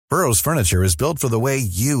Burrow's furniture is built for the way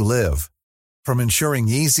you live. From ensuring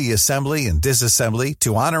easy assembly and disassembly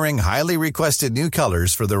to honoring highly requested new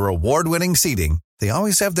colors for their award-winning seating, they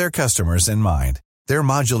always have their customers in mind. Their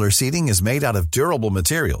modular seating is made out of durable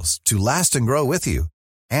materials to last and grow with you.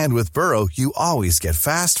 And with Burrow, you always get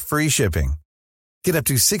fast, free shipping. Get up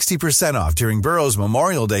to 60% off during Burrow's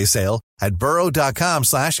Memorial Day sale at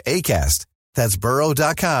burrow.com/ACAST. That's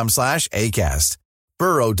burrow.com/ACAST.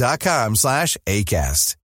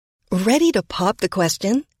 burrow.com/ACAST. Ready to pop the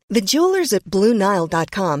question? The jewelers at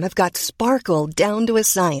BlueNile.com have got sparkle down to a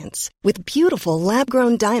science with beautiful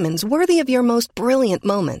lab-grown diamonds worthy of your most brilliant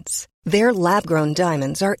moments. Their lab-grown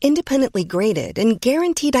diamonds are independently graded and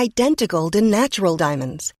guaranteed identical to natural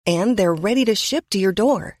diamonds, and they're ready to ship to your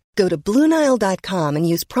door. Go to BlueNile.com and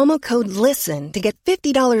use promo code LISTEN to get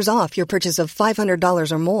 $50 off your purchase of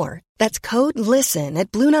 $500 or more. That's code LISTEN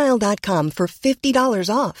at BlueNile.com for $50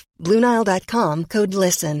 off. BlueNile.com, code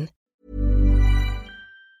LISTEN.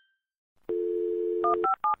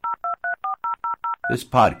 This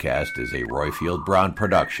podcast is a Royfield Brown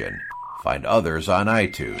production. Find others on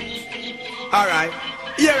iTunes. All right.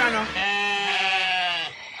 Yeah, I know.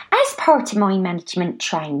 As part of my management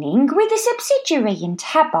training with a subsidiary in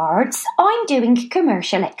Tabbards, I'm doing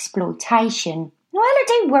commercial exploitation. Well, I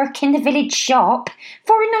do work in the village shop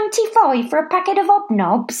for $1.95 for a packet of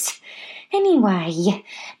hobnobs. Anyway,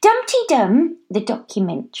 Dumpty Dum, the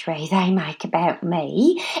documentary they make about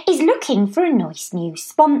me, is looking for a nice new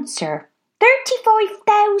sponsor.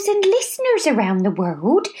 35,000 listeners around the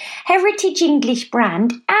world, heritage English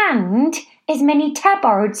brand, and as many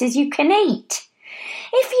Tabbards as you can eat.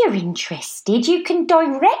 If you're interested, you can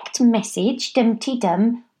direct message Dumpty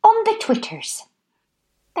Dum on the Twitters.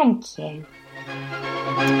 Thank you.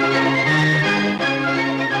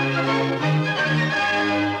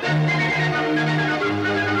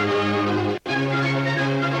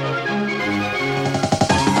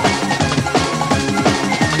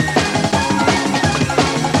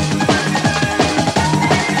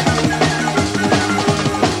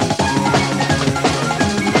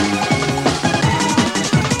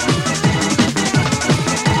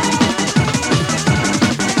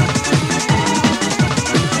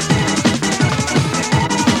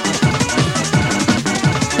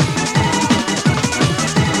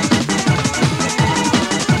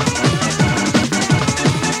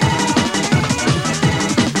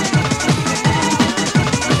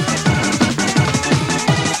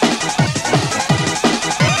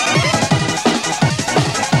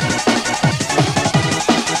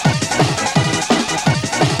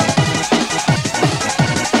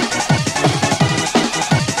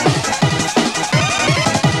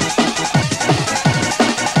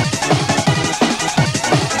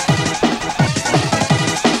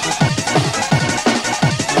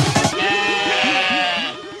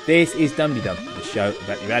 This is Dumpty Dum, the show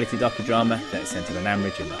about the reality docudrama that is centred on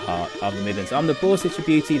Ambridge in the heart of the Midlands. I'm the Borsich of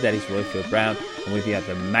Beauty, that is Royfield Brown, and with you have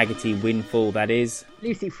the maggoty windfall, that is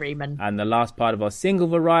Lucy Freeman. And the last part of our single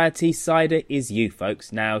variety cider is you,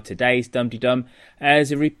 folks. Now, today's Dumpty Dum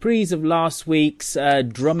is a reprise of last week's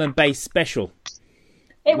drum and bass special.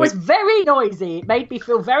 It was very noisy. It made me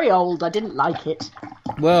feel very old. I didn't like it.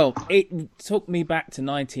 Well, it took me back to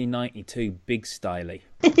 1992, big styly.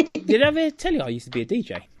 Did I ever tell you I used to be a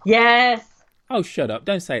DJ? Yes. Oh, shut up.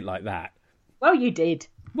 Don't say it like that. Well, you did.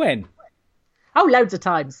 When? Oh, loads of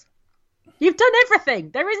times. You've done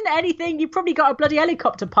everything. There isn't anything. You've probably got a bloody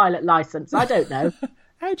helicopter pilot licence. I don't know.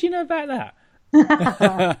 How do you know about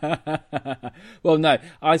that? Well, no,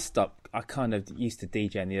 I stopped. I kind of used to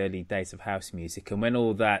DJ in the early days of house music, and when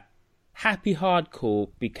all that happy hardcore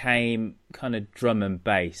became kind of drum and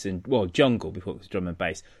bass, and well, jungle before it was drum and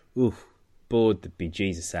bass, oof, bored the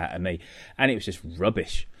bejesus out of me, and it was just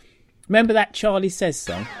rubbish. Remember that Charlie Says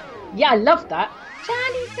song? Yeah, I loved that.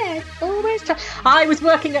 Charlie Says, always try. I was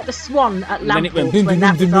working at the Swan at Lamport when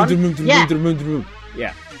that was on.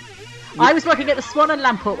 Yeah. I was working at the Swan and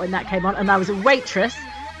Lamport when that came on, and I was a waitress,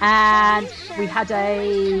 and we had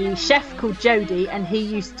a chef called Jody, and he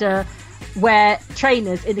used to wear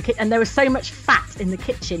trainers in the kitchen, and there was so much fat in the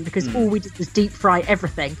kitchen because all we did was deep fry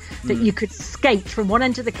everything that you could skate from one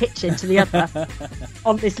end of the kitchen to the other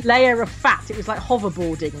on this layer of fat. It was like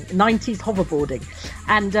hoverboarding, 90s hoverboarding,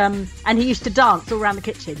 and he used to dance all around the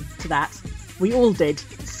kitchen to that. We all did,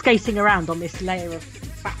 skating around on this layer of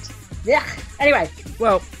fat. Yeah. Anyway,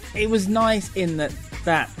 well, it was nice in that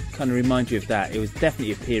kind of reminds you of that. It was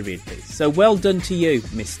definitely a period piece. So well done to you,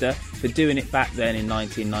 mister, for doing it back then in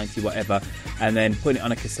 1990, whatever, and then putting it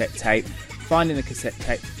on a cassette tape, finding the cassette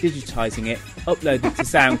tape, digitising it, uploading it to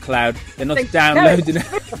SoundCloud, then us downloading it.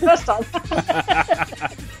 The first time.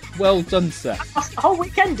 Well done, sir. The whole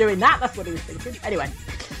weekend doing that. That's what he was thinking. Anyway.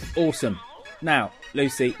 Awesome. Now,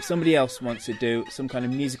 Lucy, if somebody else wants to do some kind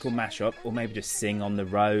of musical mashup, or maybe just sing on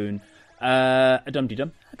their own, a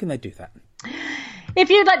Dum-Dee-Dum, how can they do that? If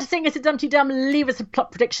you'd like to sing us a Dum-Dee-Dum, leave us a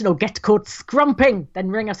plot prediction or get caught scrumping, then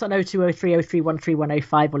ring us on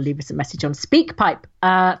 02030313105 or leave us a message on SpeakPipe.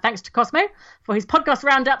 Thanks to Cosmo for his podcast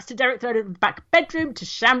roundups, to Derek Throw in the Back Bedroom, to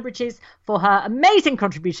Shambridges for her amazing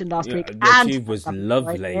contribution last week. And she was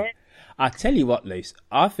lovely. I tell you what, Luce,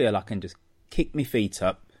 I feel I can just kick my feet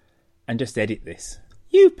up and just edit this.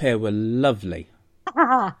 You pair were lovely.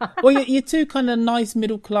 Well, you're two kind of nice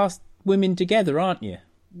middle-class women together, aren't you?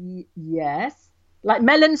 Yes. Like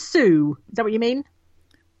Mel and Sue. Is that what you mean?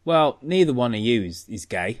 Well, neither one of you is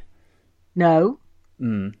gay. No.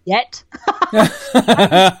 Yet.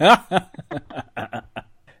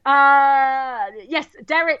 Yes,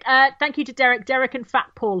 Derek. Thank you to Derek. Derek and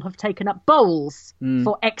Fat Paul have taken up bowls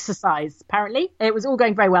for exercise, apparently. It was all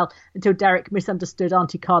going very well until Derek misunderstood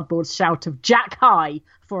Auntie Cardboard's shout of Jack High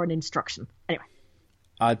for an instruction. Anyway.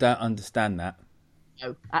 I don't understand that.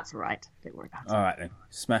 No, that's all right. Don't worry about it. All right, then.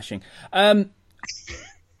 Smashing.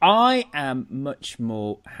 I am much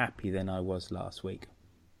more happy than I was last week.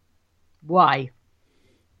 Why?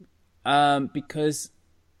 Because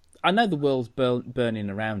I know the world's burning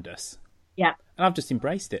around us. Yeah. And I've just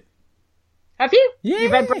embraced it. Have you? Yeah.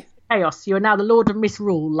 You've embraced the chaos. You are now the Lord of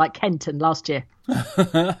Misrule, like Kenton last year.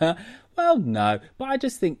 Well, no. But I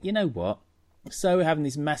just think, you know what? So we're having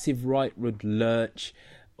this massive rightward lurch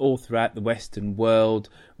all throughout the Western world.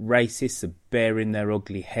 Racists are bearing their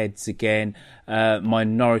ugly heads again.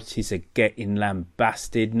 Minorities are getting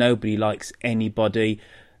lambasted. Nobody likes anybody.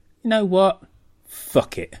 You know what?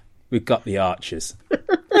 Fuck it. We've got the Archers.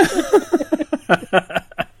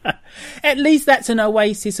 At least that's an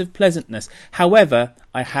oasis of pleasantness. However,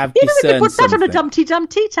 I have discerned something. You put that on a Dumpty-Dum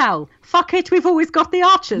tea towel. Fuck it, we've always got the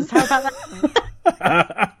Archers. How about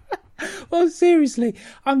that? Well, seriously,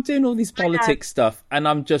 I'm doing all this politics stuff and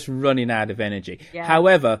I'm just running out of energy. Yeah.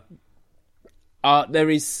 However, there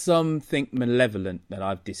is something malevolent that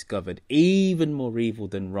I've discovered, even more evil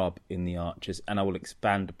than Rob in the Archers, and I will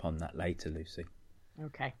expand upon that later, Lucy.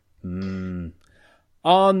 Okay.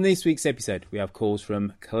 On this week's episode, we have calls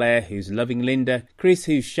from Claire, who's loving Linda, Chris,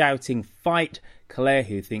 who's shouting fight, Claire,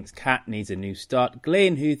 who thinks Kat needs a new start,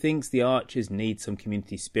 Glenn, who thinks the Archers need some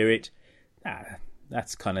community spirit.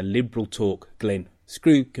 That's kind of liberal talk, Glenn.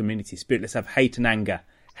 Screw community spirit. Let's have hate and anger.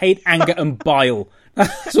 Hate, anger and bile.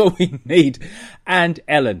 That's what we need. And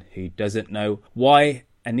Ellen, who doesn't know why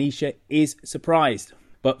Anisha is surprised.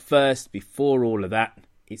 But first, before all of that,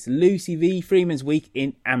 it's Lucy V. Freeman's Week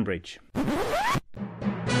in Ambridge.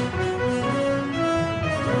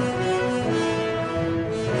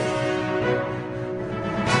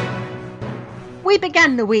 We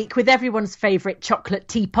began the week with everyone's favourite chocolate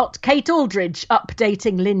teapot, Kate Aldridge,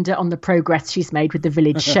 updating Linda on the progress she's made with the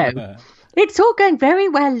village show. It's all going very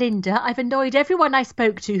well, Linda. I've annoyed everyone I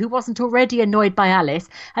spoke to who wasn't already annoyed by Alice,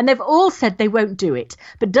 and they've all said they won't do it.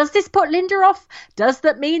 But does this put Linda off? Does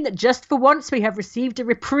that mean that just for once we have received a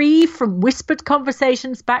reprieve from whispered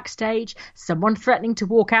conversations backstage, someone threatening to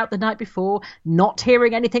walk out the night before, not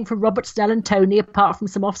hearing anything from Robert, Snell and Tony apart from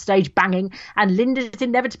some offstage banging, and Linda's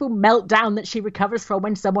inevitable meltdown that she recovers from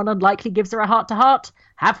when someone unlikely gives her a heart-to-heart?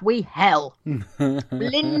 Have we hell?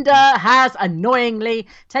 Linda has annoyingly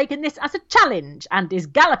taken this as a challenge and is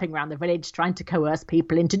galloping around the village trying to coerce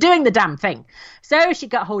people into doing the damn thing. So she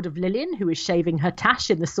got hold of Lillian, who is shaving her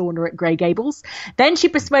tash in the sauna at Grey Gables. Then she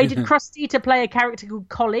persuaded Krusty to play a character called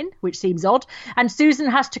Colin, which seems odd. And Susan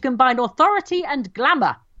has to combine authority and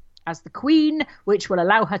glamour as the Queen, which will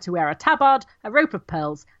allow her to wear a tabard, a rope of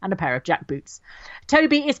pearls and a pair of jackboots.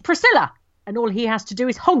 Toby is Priscilla, and all he has to do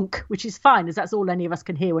is honk, which is fine, as that's all any of us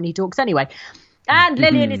can hear when he talks anyway. And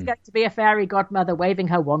Lillian is going to be a fairy godmother, waving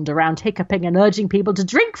her wand around, hiccuping and urging people to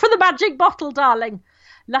drink from the magic bottle, darling.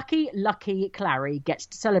 Lucky Clary gets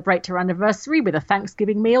to celebrate her anniversary with a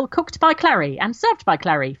Thanksgiving meal cooked by Clary and served by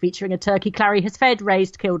Clary, featuring a turkey Clary has fed,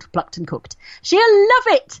 raised, killed, plucked and cooked. She'll love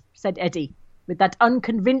it, said Eddie, with that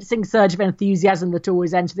unconvincing surge of enthusiasm that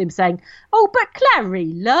always ends with him saying, "Oh, but Clary,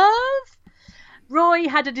 love." Roy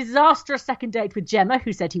had a disastrous second date with Gemma,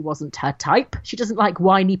 who said he wasn't her type. She doesn't like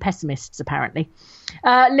whiny pessimists, apparently.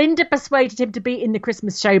 Linda persuaded him to be in the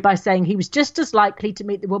Christmas show by saying he was just as likely to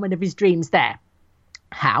meet the woman of his dreams there.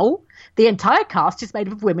 How? The entire cast is made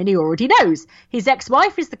up of women he already knows. His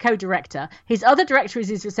ex-wife is the co-director, his other director is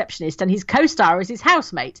his receptionist, and his co-star is his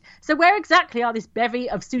housemate. So where exactly are this bevy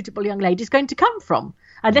of suitable young ladies going to come from?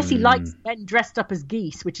 Unless he likes men dressed up as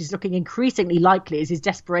geese, which is looking increasingly likely as his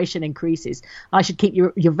desperation increases. I should keep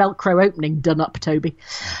your Velcro opening done up, Toby.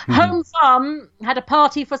 Home Farm had a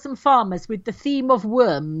party for some farmers with the theme of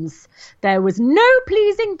worms. There was no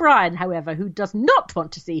pleasing Brian, however, who does not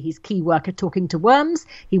want to see his key worker talking to worms.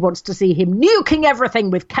 He wants to see him nuking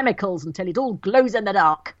everything with chemicals until it all glows in the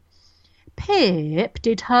dark. Pip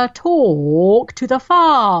did her talk to the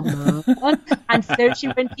farmer, and so she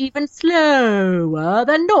went even slower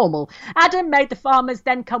than normal. Adam made the farmers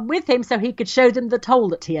then come with him so he could show them the hole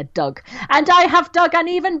that he had dug. And I have dug an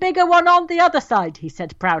even bigger one on the other side, he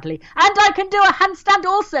said proudly. And I can do a handstand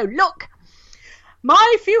also, look.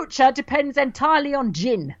 My future depends entirely on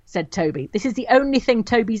gin, said Toby. This is the only thing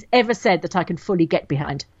Toby's ever said that I can fully get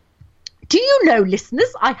behind. Do you know,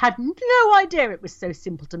 listeners, I had no idea it was so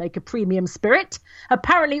simple to make a premium spirit.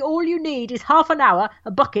 Apparently all you need is half an hour,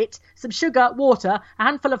 a bucket, some sugar, water, a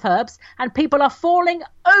handful of herbs, and people are falling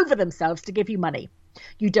over themselves to give you money.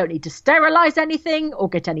 You don't need to sterilise anything or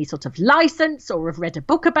get any sort of licence or have read a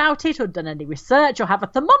book about it or done any research or have a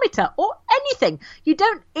thermometer or anything. You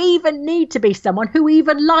don't even need to be someone who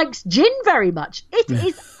even likes gin very much. It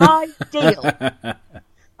is ideal.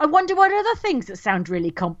 I wonder what other things that sound really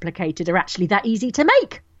complicated are actually that easy to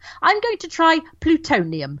make. I'm going to try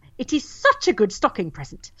plutonium. It is such a good stocking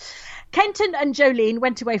present. Kenton and Jolene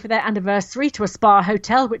went away for their anniversary to a spa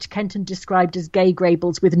hotel, which Kenton described as gay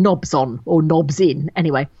Greybles with knobs on, or knobs in,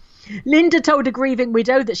 anyway. Linda told a grieving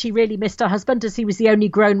widow that she really missed her husband, as he was the only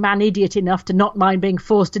grown man idiot enough to not mind being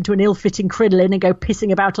forced into an ill-fitting crinoline and go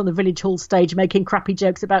pissing about on the village hall stage making crappy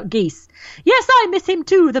jokes about geese. Yes, I miss him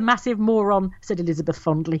too, the massive moron, said Elizabeth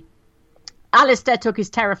fondly. Alistair took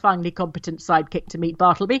his terrifyingly competent sidekick to meet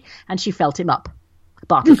Bartleby, and she felt him up.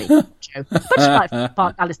 Bartleby, Joe. But she might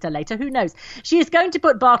find Alistair later, who knows. She is going to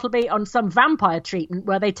put Bartleby on some vampire treatment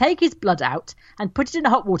where they take his blood out and put it in a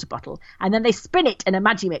hot water bottle, and then they spin it in a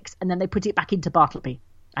Magimix, and then they put it back into Bartleby.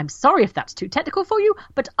 I'm sorry if that's too technical for you,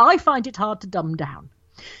 but I find it hard to dumb down.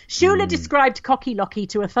 Shula described Cocky Locky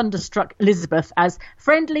to a thunderstruck Elizabeth as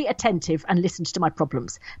friendly, attentive, and listened to my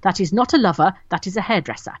problems. That is not a lover, that is a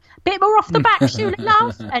hairdresser. Bit more off the back, Shula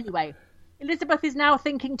laughed. Anyway, Elizabeth is now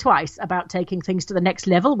thinking twice about taking things to the next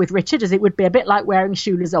level with Richard, as it would be a bit like wearing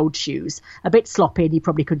Shula's old shoes. A bit sloppy, and he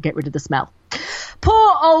probably couldn't get rid of the smell.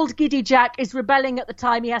 Poor old Giddy Jack is rebelling at the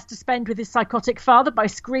time he has to spend with his psychotic father by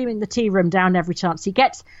screaming the tea room down every chance he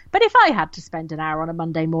gets. But if I had to spend an hour on a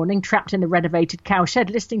Monday morning trapped in the renovated cowshed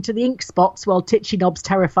listening to the ink spots while Titchy Knob's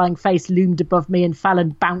terrifying face loomed above me and Fallon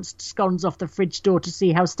bounced scones off the fridge door to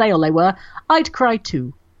see how stale they were, I'd cry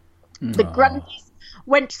too. The Grundys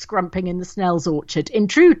went scrumping in the Snell's orchard in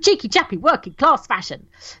true cheeky-chappy working-class fashion.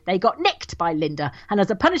 They got nicked by Linda and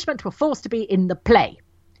as a punishment were forced to be in the play.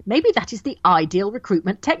 Maybe that is the ideal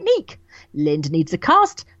recruitment technique. Lind needs a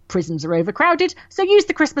cast, prisons are overcrowded, so use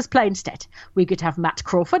the Christmas play instead. We could have Matt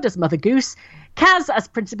Crawford as Mother Goose, Kaz as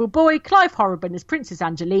Principal Boy, Clive Horrobin as Princess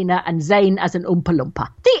Angelina, and Zane as an Oompa Loompa.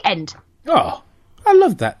 The end. Oh, I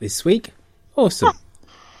love that this week. Awesome. Oh.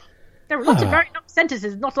 There are a lot of very long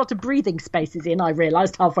sentences, not a lot of breathing spaces in, I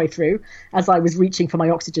realised halfway through as I was reaching for my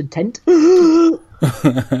oxygen tent. Well,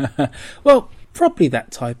 probably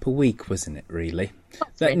that type of week, wasn't it, really?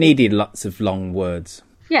 That needed lots of long words.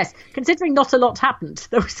 Yes, considering not a lot happened,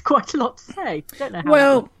 there was quite a lot to say. Don't know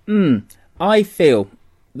how. Well, I feel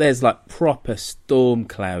there's like proper storm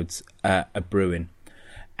clouds are brewing.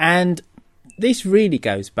 And this really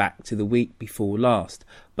goes back to the week before last.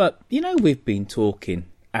 But, you know, we've been talking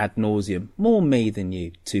ad nauseum, more me than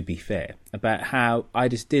you, to be fair, about how I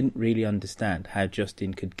just didn't really understand how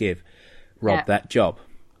Justin could give Rob that job.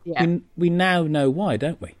 Yeah. We now know why,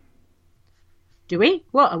 don't we? Do we?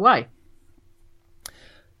 What? Why?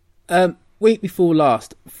 Week before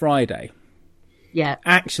last, Friday. Yeah.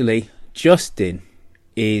 Actually, Justin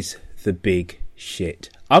is the big shit.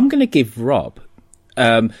 I'm going to give Rob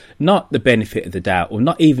not the benefit of the doubt, or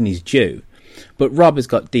not even his due, but Rob has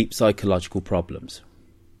got deep psychological problems.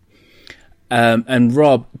 And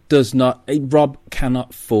Rob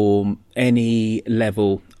cannot form any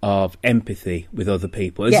level of empathy with other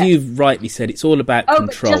people. As you've rightly said, it's all about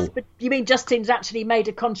control. But you mean Justin's actually made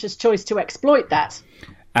a conscious choice to exploit that?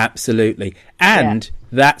 Absolutely. And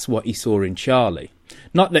that's what he saw in Charlie.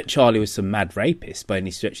 Not that Charlie was some mad rapist by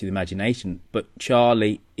any stretch of the imagination, but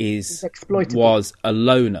Charlie was a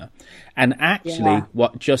loner. And actually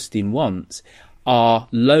what Justin wants are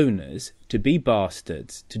loners to be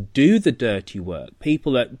bastards, to do the dirty work,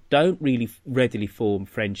 people that don't really readily form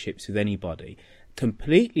friendships with anybody,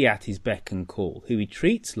 completely at his beck and call, who he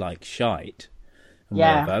treats like shite and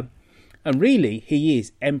whatever. And really, he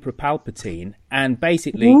is Emperor Palpatine, and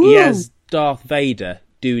basically he has Darth Vader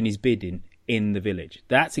doing his bidding in the village.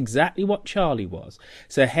 That's exactly what Charlie was.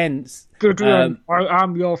 So hence... Gideon, I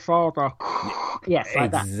am your father. Yes,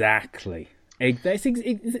 like exactly.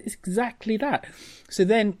 It's exactly that. So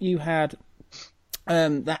then you had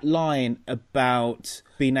that line about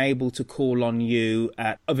being able to call on you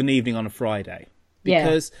of an evening on a Friday.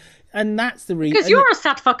 Because... Yeah. And that's the reason. Because you're a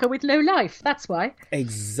sad fucker with no life. That's why.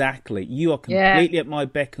 Exactly. You are completely at my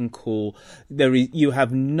beck and call. You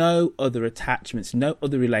have no other attachments, no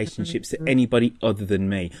other relationships to anybody other than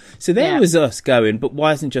me. So there was us going, but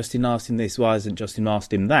why isn't Justin asking this? Why isn't Justin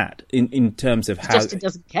asking that? In terms of how... Justin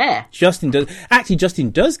doesn't care. Justin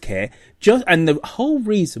does care. And the whole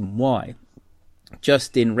reason why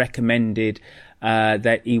Justin recommended...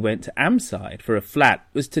 that he went to Amside for a flat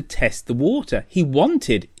was to test the water. He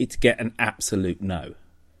wanted it to get an absolute no.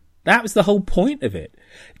 That was the whole point of it.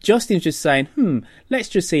 Justin was just saying, let's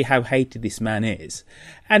just see how hated this man is.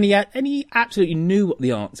 And he absolutely knew what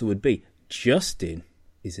the answer would be. Justin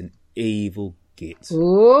is an evil git.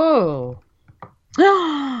 Oh.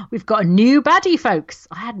 We've got a new baddie, folks.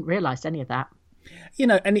 I hadn't realised any of that. You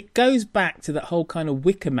know, and it goes back to that whole kind of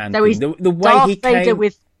Wicker Man thing. The way Darth he Vader came...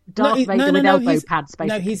 with Darth Vader with elbow pads, basically.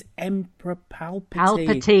 No, he's Emperor Palpatine.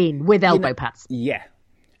 Palpatine with elbow pads. Yeah.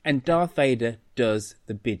 And Darth Vader does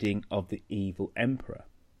the bidding of the evil Emperor.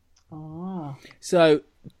 Oh. So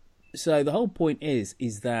the whole point is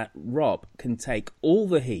that Rob can take all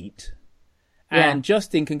the heat and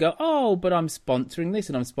Justin can go, oh, but I'm sponsoring this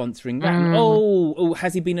and I'm sponsoring that. And, oh,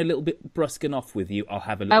 has he been a little bit brusque and off with you? I'll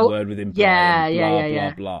have a little word with him.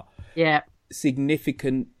 Blah. Yeah.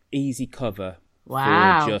 Significant, easy cover.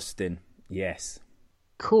 Wow. For Justin, yes.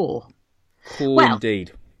 Cool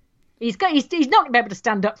Indeed. He's not going to be able to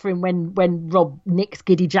stand up for him when Rob nicks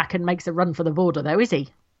Giddy Jack and makes a run for the border, though, is he?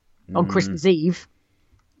 On Christmas Eve.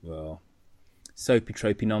 Well, soapy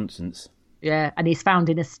tropey nonsense. Yeah, and he's found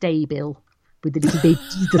in a stable with the little baby.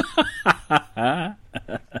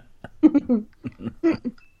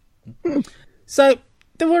 So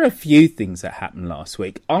there were a few things that happened last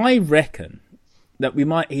week. I reckon that we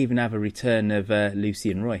might even have a return of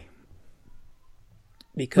Lucy and Roy.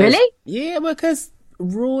 Really? Yeah, because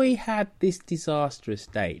Roy had this disastrous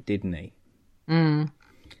date, didn't he? Mm.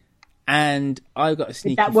 And I got a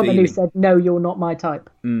sneaky that woman feeling... who said, no, you're not my type.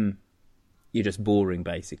 You're just boring,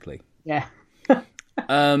 basically. Yeah.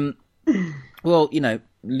 Well, you know,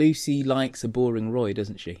 Lucy likes a boring Roy,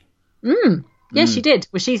 doesn't she? Yes, she did.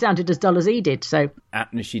 Well, she sounded as dull as he did, so...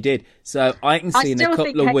 And she did. So I can see in a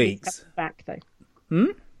couple of weeks... back, though.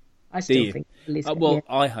 I Do still you? think Elizabeth. Well,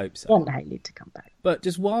 I hope so. I want Hayley to come back. But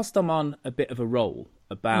just whilst I'm on a bit of a roll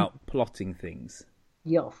about plotting things,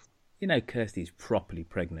 Yes. you know Kirsty's properly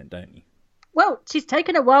pregnant, don't you? Well, she's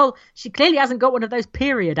taken a while. She clearly hasn't got one of those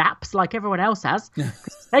period apps like everyone else has.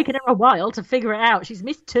 It's taken her a while to figure it out. She's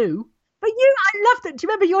missed 2. But I loved it. Do you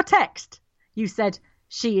remember your text? You said,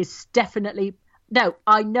 she is definitely... No,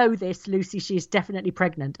 I know this, Lucy. She is definitely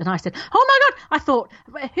pregnant. And I said, oh my God. I thought,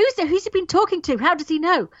 who's he been talking to? How does he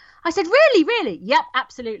know? I said, really? Yep,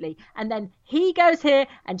 absolutely. And then he goes here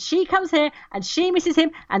and she comes here and she misses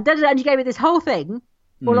him and and you gave me this whole thing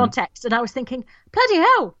all on text. And I was thinking, bloody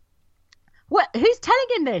hell, who's telling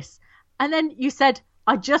him this? And then you said,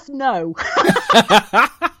 I just know.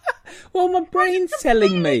 Well, my brain's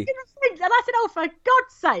telling me. And I said, oh, for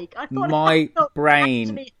God's sake. I thought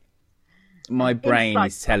My brain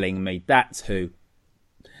is telling me that's who.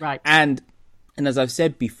 Right. And as I've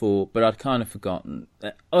said before, but I'd kind of forgotten,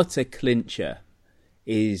 the utter clincher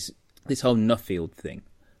is this whole Nuffield thing.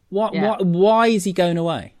 Why is he going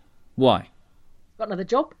away? Why? Got another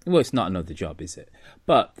job? Well, it's not another job, is it?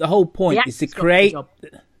 But the whole point is to create...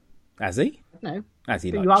 Has he? No. Has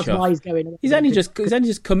he? But you asked why he's going away. He's only just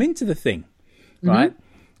come into the thing, right?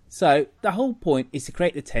 So the whole point is to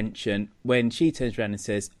create the tension when she turns around and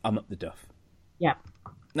says, I'm up the duff. Yeah.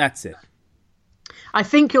 That's it. I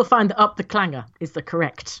think you'll find that up the clanger is the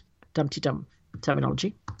correct Dumpty-Dum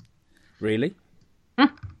terminology. Really? Oh,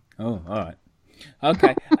 all right.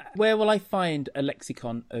 Okay. Where will I find a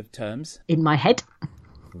lexicon of terms? In my head.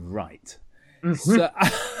 Right. So...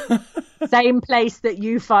 Same place that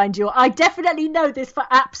you find your... I definitely know this for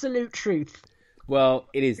absolute truth. Well,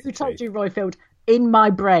 it is. Who told you, Royfield? In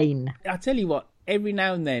my brain. I'll tell you what, every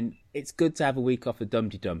now and then, it's good to have a week off of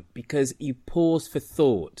Dumpty-Dum because you pause for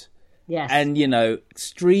thought. Yes. And,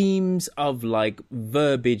 streams of,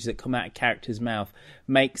 verbiage that come out of characters' mouth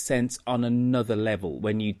make sense on another level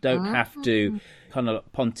when you don't have to kind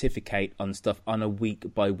of pontificate on stuff on a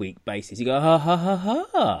week-by-week basis. You go, ha, ha, ha,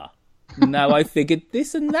 ha. Now I figured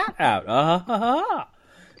this and that out. Ha, ha, ha, ha.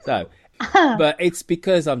 So, but it's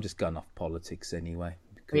because I'm just gone off politics anyway.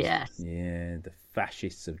 Yes. Yeah, the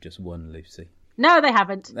fascists have just won, Lucy. No, they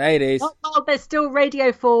haven't. It is. Well, there's still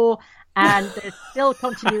Radio 4, and there's still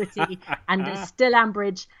continuity, and there's still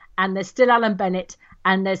Ambridge, and there's still Alan Bennett,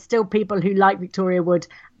 and there's still people who like Victoria Wood,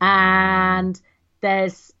 and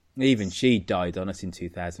there's... Even she died on us in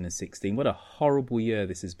 2016. What a horrible year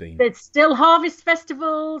this has been. There's still harvest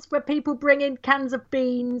festivals where people bring in cans of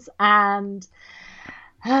beans and...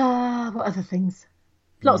 what other things?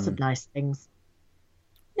 Lots of nice things.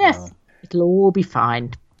 Yes, well, it'll all be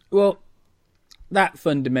fine. Well, that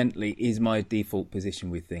fundamentally is my default position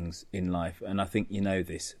with things in life, and I think you know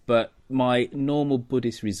this. But my normal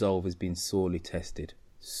Buddhist resolve has been sorely tested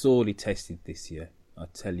this year. I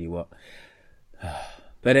tell you what.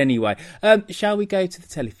 But anyway, shall we go to the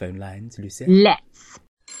telephone lines, Lucy? Let's.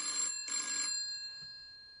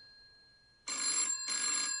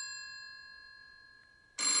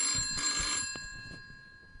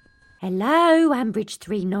 Hello, Ambridge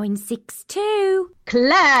 3962.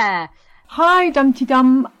 Claire. Hi, Dumpty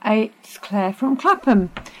Dum. It's Claire from Clapham.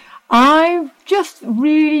 I've just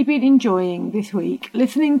really been enjoying this week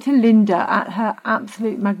listening to Linda at her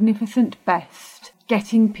absolute magnificent best,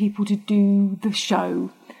 getting people to do the show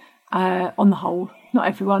on the whole. Not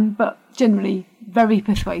everyone, but generally very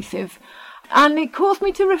persuasive. And it caused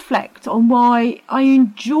me to reflect on why I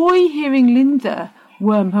enjoy hearing Linda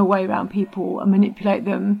worm her way around people and manipulate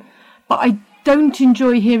them, but I don't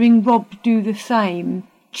enjoy hearing Rob do the same.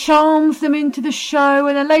 Charms them into the show,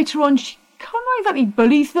 and then later on she kind of exactly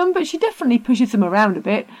bullies them, but she definitely pushes them around a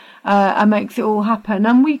bit and makes it all happen,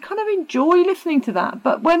 and we kind of enjoy listening to that.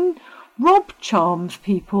 But when Rob charms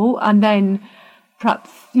people and then perhaps,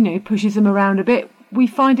 pushes them around a bit, we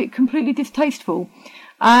find it completely distasteful.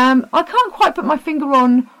 I can't quite put my finger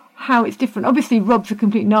on how it's different. Obviously Rob's a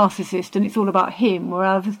complete narcissist and it's all about him,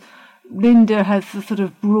 whereas Linda has a sort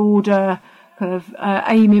of broader kind of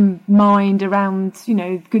aim in mind around,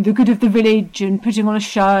 the good of the village and putting on a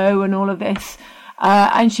show and all of this.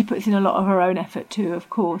 And she puts in a lot of her own effort too,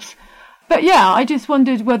 of course. But yeah, I just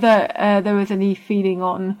wondered whether there was any feeling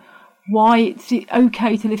on why it's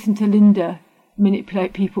okay to listen to Linda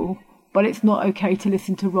manipulate people, but it's not okay to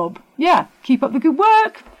listen to Rob. Yeah, keep up the good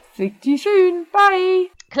work. See you soon. Bye.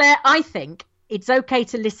 Claire, I think it's okay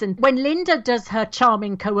to listen. When Linda does her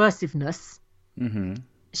charming coerciveness,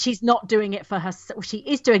 she's not doing it for herself. She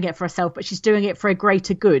is doing it for herself, but she's doing it for a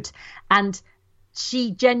greater good. And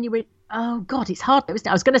she genuinely... Oh, God, it's hard, isn't it?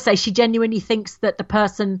 I was going to say she genuinely thinks that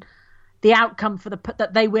the outcome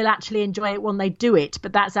that they will actually enjoy it when they do it,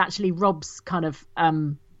 but that's actually Rob's kind of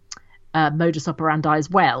modus operandi as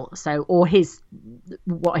well. So, or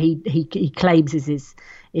what he claims is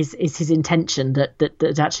his intention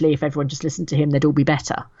that actually if everyone just listened to him, they'd all be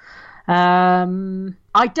better.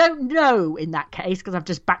 I don't know in that case, because I've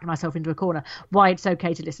just backed myself into a corner, why it's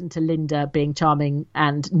okay to listen to Linda being charming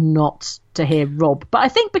and not to hear Rob. But I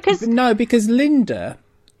think because Linda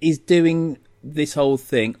is doing this whole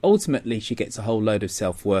thing. Ultimately, she gets a whole load of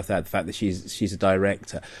self-worth out of the fact that she's a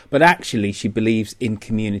director, but actually she believes in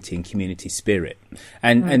community and community spirit,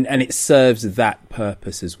 and it serves that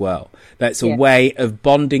purpose as well. That's a way of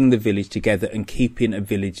bonding the village together and keeping a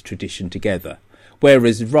village tradition together.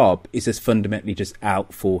 Whereas Rob is just fundamentally just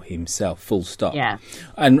out for himself, full stop. Yeah.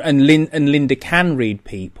 And Linda can read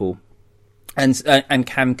people and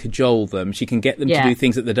can cajole them. She can get them to do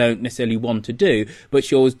things that they don't necessarily want to do, but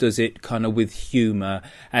she always does it kind of with humour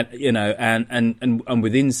and and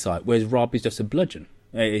with insight. Whereas Rob is just a bludgeon.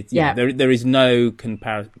 There is no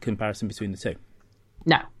comparison between the two.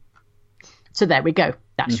 No. So there we go.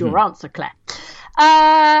 That's your answer, Claire.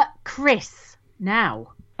 Chris,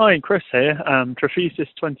 now. Hi, Chris here.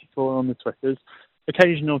 Traphesis24 on the Twitters.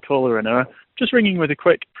 Occasional caller in her. Just ringing with a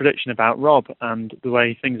quick prediction about Rob and the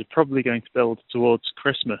way things are probably going to build towards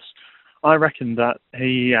Christmas. I reckon that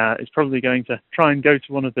he is probably going to try and go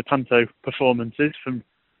to one of the panto performances from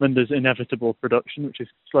Linda's inevitable production, which is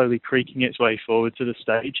slowly creaking its way forward to the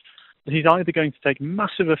stage. He's either going to take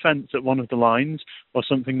massive offence at one of the lines or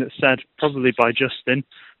something that's said probably by Justin,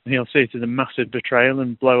 and he'll see it as a massive betrayal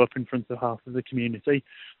and blow up in front of half of the community.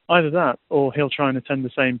 Either that, or he'll try and attend the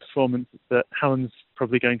same performance that Helen's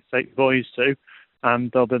probably going to take the boys to,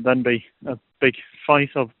 and there'll then be a big fight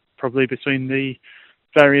probably between the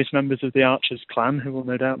various members of the Archers clan, who will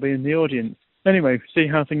no doubt be in the audience. Anyway, see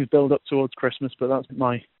how things build up towards Christmas, but that's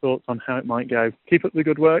my thoughts on how it might go. Keep up the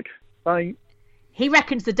good work. Bye. He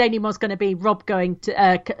reckons the denouement's going to be Rob going to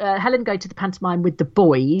Helen going to the pantomime with the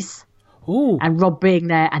boys, and Rob being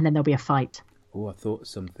there, and then there'll be a fight. Oh, I thought of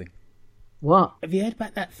something. What? Have you heard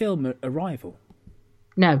about that film, Arrival?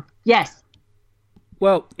 No. Yes.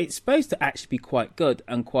 Well, it's supposed to actually be quite good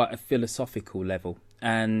and quite a philosophical level.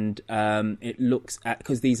 and it looks at,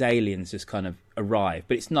 because these aliens just kind of arrive,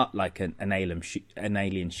 but it's not like an alien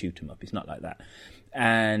shoot 'em up. It's not like that,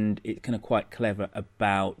 and it's kind of quite clever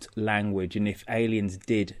about language. And if aliens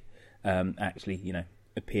did actually,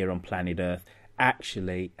 appear on planet Earth,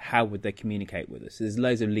 actually, how would they communicate with us? There's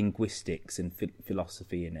loads of linguistics and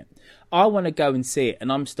philosophy in it. I want to go and see it,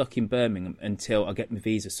 and I'm stuck in Birmingham until I get my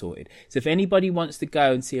visa sorted. So if anybody wants to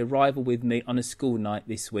go and see Arrival with me on a school night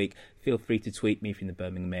this week, feel free to tweet me if you're in the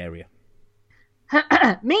Birmingham area.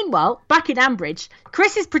 Meanwhile, back in Ambridge,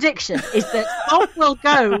 Chris's prediction is that Bob will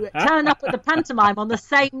turn up at the pantomime on the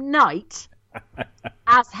same night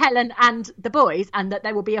as Helen and the boys, and that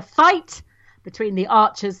there will be a fight between the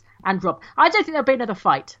Archers and Rob. I don't think there'll be another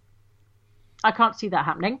fight. I can't see that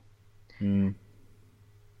happening. He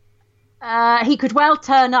could well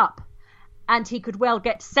turn up, and he could well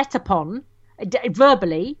get set upon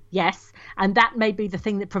verbally, yes, and that may be the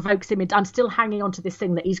thing that provokes him. I'm still hanging on to this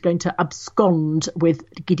thing that he's going to abscond with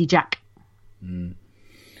Giddy Jack.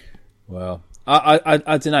 Well, I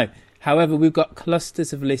don't know. However, we've got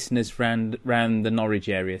clusters of listeners round the Norwich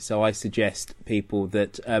area, so I suggest people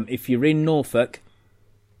that if you're in Norfolk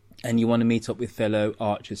and you want to meet up with fellow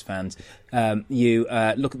Archers fans, you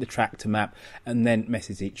look at the tractor map and then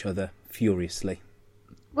message each other furiously.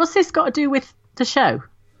 What's this got to do with the show?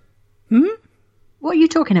 What are you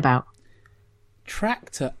talking about?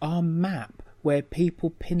 Tractor, our map where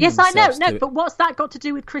people pin Yes, I themselves know, to but what's that got to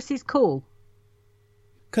do with Chris's call?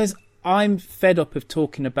 Because I'm fed up of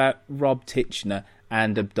talking about Rob Titchener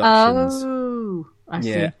and abductions. Oh, I see.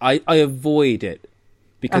 Yeah, I avoid it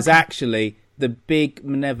because actually the big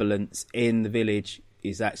malevolence in the village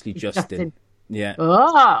is actually Justin. Yeah.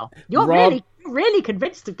 Oh, you're really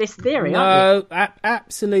convinced of this theory, aren't you? No,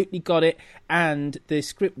 absolutely got it. And the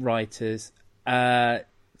script writers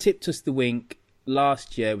tipped us the wink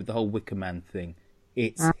last year with the whole Wicker Man thing.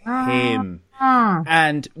 It's him.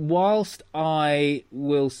 And whilst I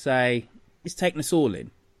will say it's taken us all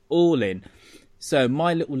in. So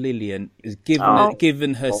my little Lillian is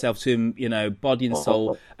given herself to him, body and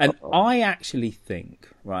soul. And I actually think,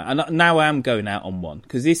 right, and now I am going out on one,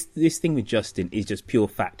 because this thing with Justin is just pure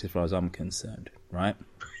fact as far as I'm concerned, right?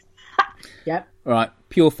 Yep. Right,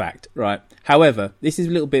 pure fact, right. However, this is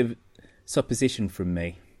a little bit of supposition from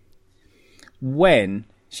me. When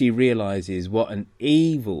she realises what an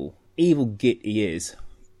evil git he is,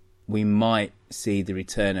 we might see the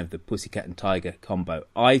return of the Pussycat and Tiger combo.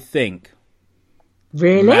 I think.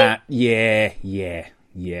 Really? Yeah.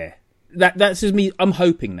 That's just me. I'm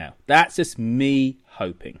hoping now. That's just me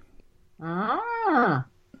hoping. Well,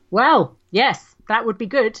 yes, that would be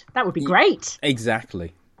good. That would be great.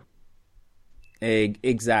 Exactly.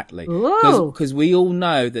 Because we all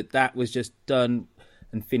know that was just done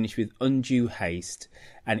and finished with undue haste,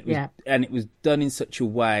 and it was done in such a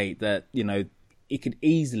way that it could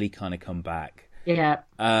easily kind of come back. Yeah.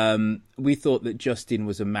 We thought that Justin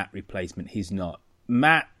was a Matt replacement. He's not.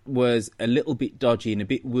 Matt was a little bit dodgy and a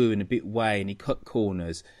bit woo and a bit way, and he cut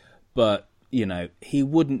corners, but he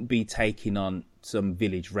wouldn't be taking on some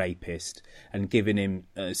village rapist and giving him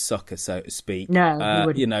a sucker, so to speak. No, he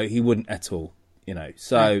wouldn't. He wouldn't at all. No,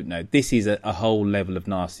 this is a whole level of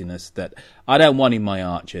nastiness that I don't want in my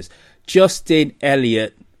Archers. Justin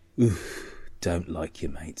Elliott, don't like you,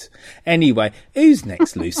 mate. Anyway, who's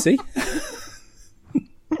next, Lucy?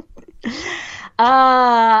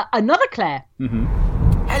 Another Claire. Mm-hmm.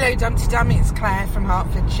 Hello, Dumpty Dum, it's Claire from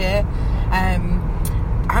Hertfordshire.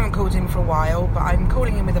 I haven't called in for a while, but I'm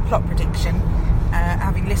calling in with a plot prediction,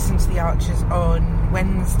 having listened to the Archers on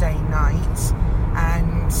Wednesday night,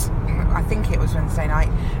 and I think it was Wednesday night,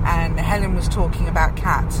 and Helen was talking about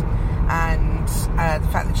Kat and the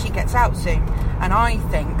fact that she gets out soon, and I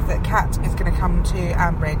think that Kat is going to come to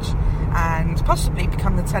Ambridge and possibly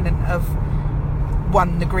become the tenant of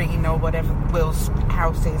One the Green, or whatever Will's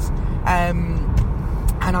house is,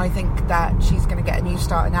 and I think that she's going to get a new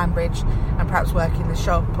start in Ambridge and perhaps work in the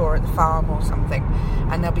shop or at the farm or something,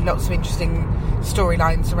 and there'll be lots of interesting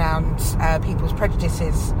storylines around people's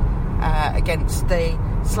prejudices against the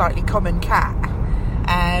slightly common Cat.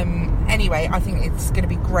 Anyway, I think it's going to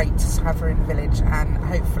be great to have her in the village, and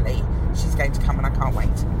hopefully she's going to come, and I can't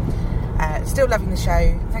wait. Still loving the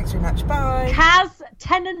show. Thanks very much. Bye. Kaz,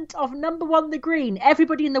 tenant of Number One the Green.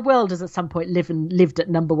 Everybody in the world has at some point lived at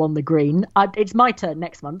Number One the Green. It's my turn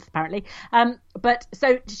next month, apparently. But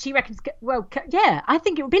so she reckons, well, yeah, I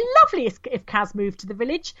think it would be lovely if Kaz moved to the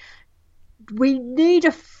village. We need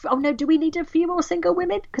do we need a few more single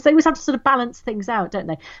women? Because they always have to sort of balance things out, don't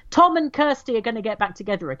they? Tom and Kirsty are going to get back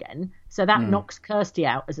together again, so that knocks Kirsty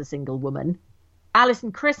out as a single woman. Alice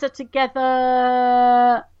and Chris are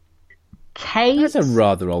together. Kate... That's a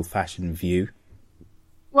rather old-fashioned view.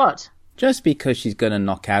 What? Just because she's going to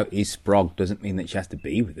knock out his Sprog doesn't mean that she has to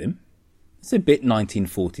be with him. It's a bit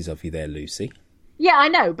 1940s of you there, Lucy. Yeah, I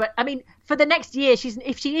know, but I mean, for the next year,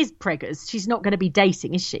 if she is preggers, she's not going to be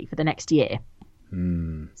dating, is she, for the next year?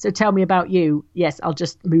 So tell me about you. Yes, I'll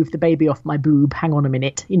just move the baby off my boob. Hang on a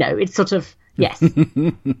minute. You know, it's sort of, yes.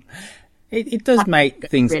 It does make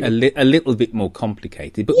things really a little bit more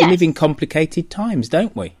complicated, but we live in complicated times,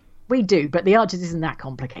 don't we? We do, but the Archers isn't that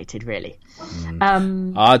complicated, really.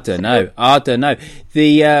 I don't know.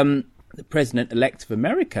 The president-elect of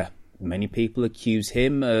America, many people accuse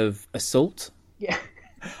him of assault. Yeah.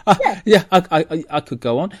 I could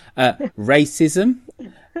go on. Racism.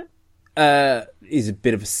 Is a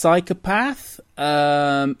bit of a psychopath.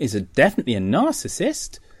 Is definitely a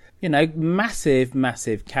narcissist. You know, massive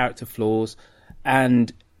character flaws,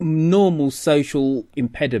 and normal social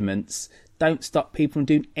impediments don't stop people from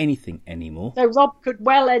doing anything anymore. So Rob could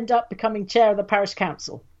well end up becoming chair of the parish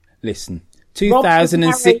council. Listen,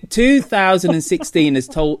 2016 has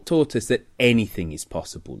taught us that anything is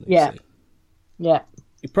possible, Lucy. Yeah.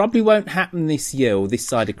 It probably won't happen this year or this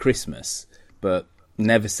side of Christmas, but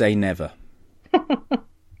never say never.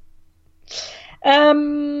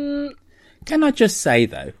 Can I just say,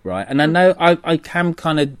 though, right, and I know I am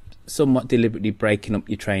kind of somewhat deliberately breaking up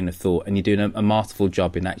your train of thought, and you're doing a masterful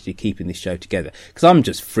job in actually keeping this show together, because I'm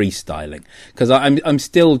just freestyling, because I'm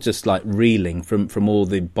still just like reeling from all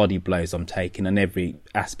the body blows I'm taking and every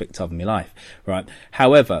aspect of my life, right?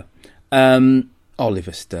 However,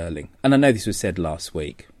 Oliver Sterling, and I know this was said last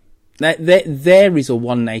week, there is a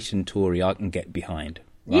One Nation Tory I can get behind.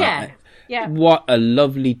 Right? Yeah. What a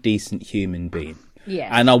lovely, decent human being.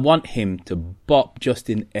 Yeah. And I want him to bop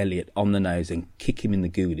Justin Elliott on the nose and kick him in the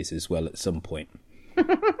goolies as well at some point.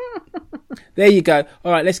 There you go.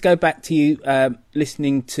 All right, let's go back to you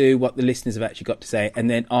listening to what the listeners have actually got to say, and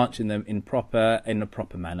then answering them in a proper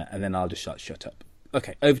manner, and then I'll just shut up.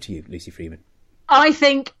 Okay, over to you, Lucy Freeman. I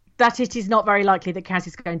think that it is not very likely that Kaz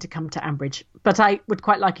is going to come to Ambridge, but I would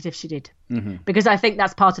quite like it if she did, because I think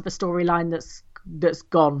that's part of a storyline that's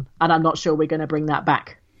gone, and I'm not sure we're going to bring that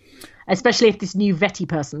back, especially if this new Vetty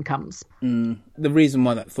person comes. The reason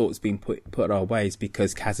why that thought's been put our way is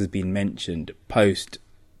because Kaz has been mentioned post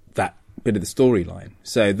that bit of the storyline,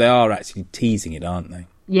 so they are actually teasing it, aren't they?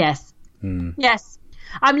 Yes. Yes.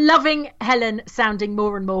 I'm loving Helen sounding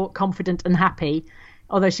more and more confident and happy,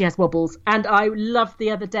 although she has wobbles. And I loved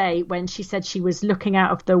the other day when she said she was looking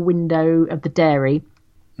out of the window of the dairy.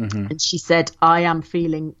 And she said, I am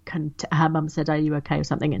feeling her mum said, are you okay or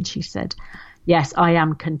something? And she said, yes, I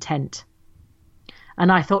am content.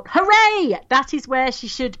 And I thought, hooray, that is where she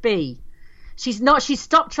should be. She's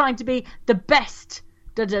stopped trying to be the best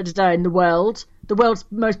in the world's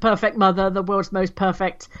most perfect mother, the world's most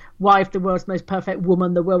perfect wife, the world's most perfect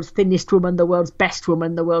woman, the world's thinnest woman, the world's best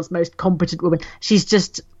woman, the world's most competent woman. She's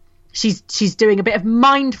doing a bit of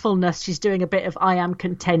mindfulness. She's doing a bit of I am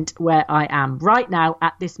content where I am. Right now,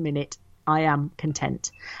 at this minute, I am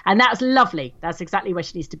content. And that's lovely. That's exactly where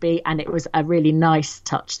she needs to be. And it was a really nice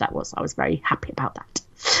touch, that was. I was very happy about that.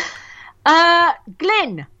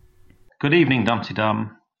 Glyn. Good evening, Dumpty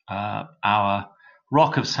Dum. Our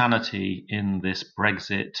rock of sanity in this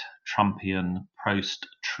Brexit, Trumpian,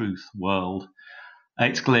 post-truth world.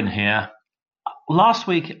 It's Glyn here. Last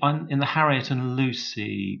week in the Harriet and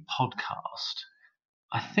Lucy podcast,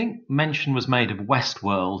 I think mention was made of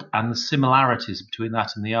Westworld and the similarities between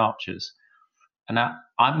that and the Archers. And now,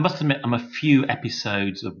 I must admit I'm a few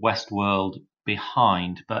episodes of Westworld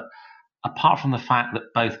behind, but apart from the fact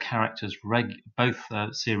that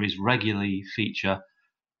both series regularly feature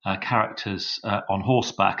characters on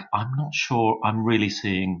horseback, I'm not sure I'm really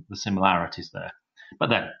seeing the similarities there. But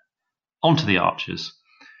then, on to the Archers.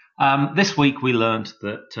 This week we learned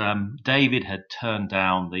that David had turned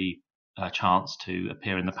down the chance to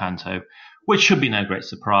appear in the panto, which should be no great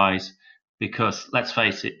surprise because, let's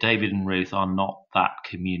face it, David and Ruth are not that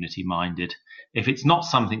community-minded. If it's not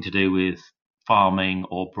something to do with farming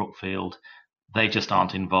or Brookfield, they just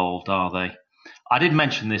aren't involved, are they? I did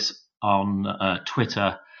mention this on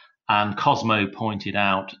Twitter, and Cosmo pointed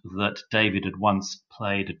out that David had once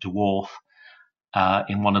played a dwarf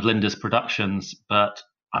in one of Linda's productions, but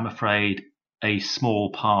I'm afraid a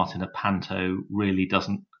small part in a panto really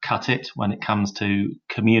doesn't cut it when it comes to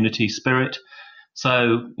community spirit.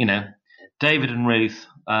 So, David and Ruth,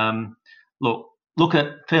 look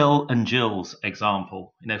at Phil and Jill's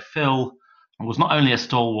example. Phil was not only a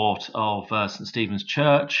stalwart of St. Stephen's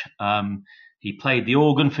Church, he played the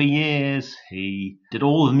organ for years, he did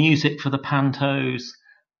all the music for the pantos,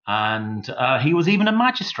 and he was even a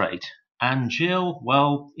magistrate. And Jill,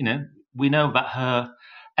 we know about her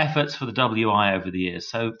efforts for the WI over the years.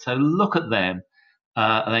 So look at them,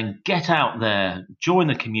 and then get out there, join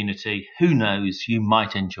the community. Who knows, you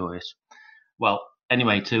might enjoy it. Well,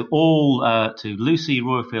 anyway, to Lucy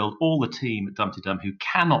Royfield, all the team at Dumpty Dum, who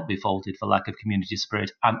cannot be faulted for lack of community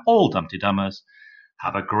spirit, and all Dumpty Dummers,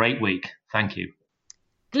 have a great week. Thank you.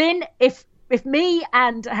 Glyn, if me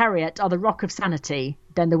and Harriet are the rock of sanity,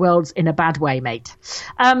 then the world's in a bad way, mate.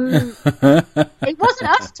 It wasn't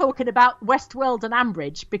us talking about Westworld and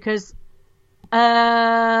Ambridge, because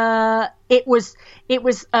it was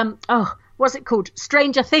what's it called?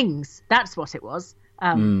 Stranger Things. That's what it was.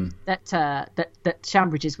 That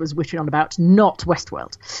Shambridges was wittering on about, not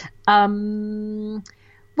Westworld.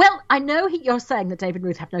 Well, I know you're saying that David and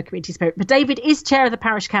Ruth have no community spirit, but David is chair of the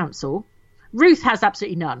parish council. Ruth has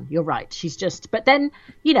absolutely none. You're right. She's just, but then,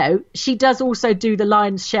 she does also do the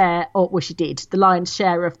lion's share, she did the lion's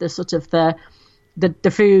share of the sort of the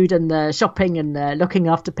food and the shopping and the looking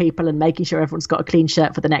after people and making sure everyone's got a clean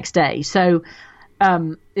shirt for the next day. So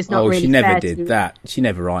it's not really. She never fair did that. She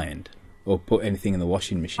never ironed or put anything in the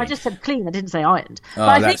washing machine. I just said clean. I didn't say ironed.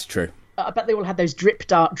 Oh, that's true. I bet they all had those drip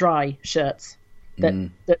dry shirts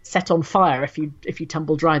that set on fire if you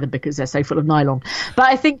tumble dry them because they're so full of nylon. But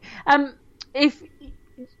I think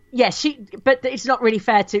but it's not really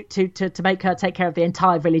fair to make her take care of the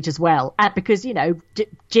entire village as well, because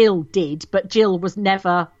Jill did, but Jill was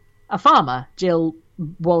never a farmer.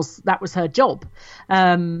 That was her job.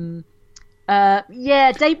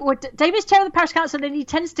 David's chair of the parish council, and he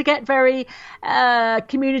tends to get very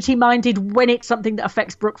community minded when it's something that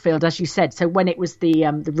affects Brookfield, as you said. So when it was the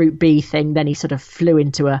Route B thing, then he sort of flew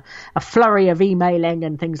into a flurry of emailing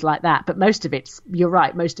and things like that. But most of you're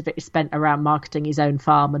right, most of it is spent around marketing his own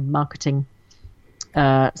farm and marketing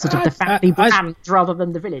the family brand rather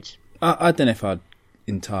than the village. I don't know if I'd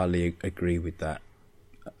entirely agree with that.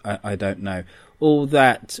 I don't know. All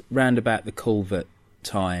that round about the culvert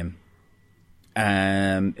time,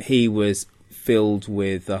 he was filled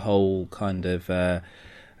with the whole kind of a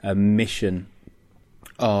mission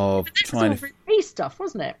of trying to... Route stuff,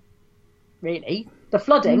 wasn't it? Really? The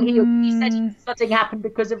flooding, he said flooding happened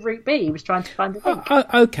because of Route B. He was trying to find a thing.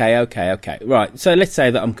 Okay. Right, so let's say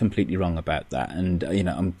that I'm completely wrong about that, and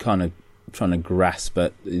I'm kind of trying to grasp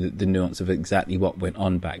at the nuance of exactly what went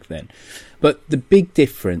on back then. But the big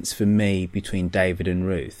difference for me between David and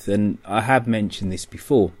Ruth, and I have mentioned this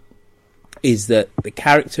before, is that the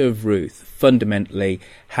character of Ruth fundamentally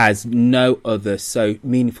has no other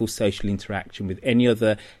meaningful social interaction with any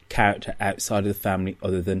other character outside of the family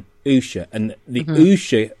other than Usha. And the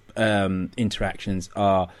Usha interactions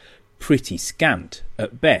are pretty scant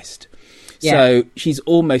at best. Yeah. So she's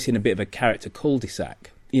almost in a bit of a character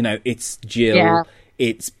cul-de-sac. It's Jill,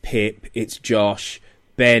 it's Pip, it's Josh,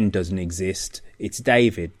 Ben doesn't exist, it's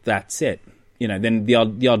David, that's it. Then the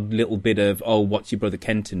odd little bit of, what's your brother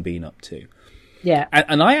Kenton been up to? Yeah.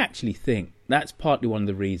 And I actually think that's partly one of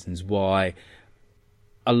the reasons why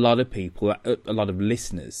a lot of people, a lot of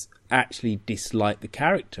listeners, actually dislike the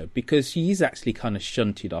character, because she's actually kind of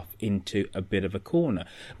shunted off into a bit of a corner.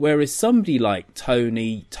 Whereas somebody like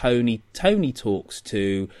Tony talks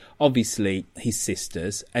to, obviously, his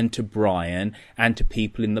sisters and to Brian and to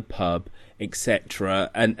people in the pub,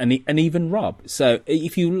 etc., and even Rob. So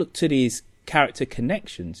if you looked at his character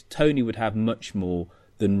connections, Tony would have much more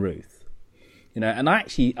than Ruth. And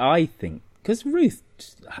I think, because Ruth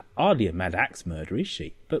hardly a mad axe murderer, is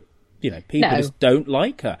she? But people just don't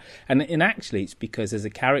like her, and actually it's because as a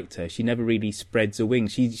character she never really spreads her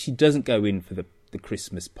wings. She doesn't go in for the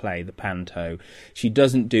Christmas play, the panto. She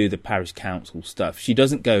doesn't do the parish council stuff. She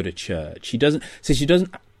doesn't go to church. She doesn't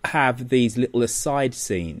have these little aside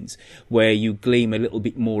scenes where you glean a little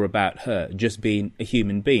bit more about her just being a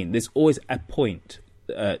human being. There's always a point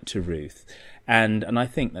to Ruth. And I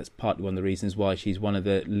think that's partly one of the reasons why she's one of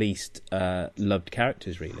the least loved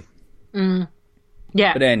characters, really. Mm.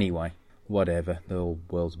 Yeah. But anyway, whatever. The whole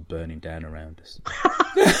world's burning down around us.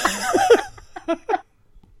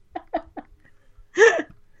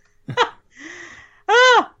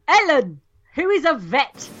 Ellen, who is a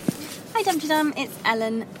vet. Hi Dumpty Dum, it's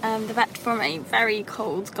Ellen, the vet from a very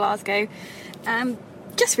cold Glasgow.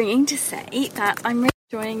 Just ringing to say that I'm really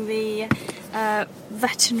enjoying the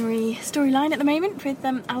veterinary storyline at the moment with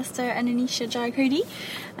Alistair and Anisha Jayakody.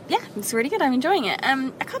 Yeah, it's really good. I'm enjoying it.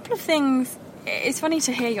 A couple of things. It's funny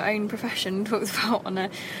to hear your own profession talked about on a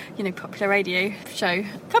popular radio show. A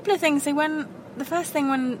couple of things. The first thing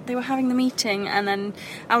when they were having the meeting, and then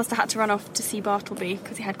Alistair had to run off to see Bartleby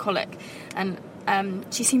because he had colic, and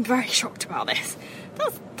she seemed very shocked about this.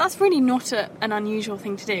 that's really not an unusual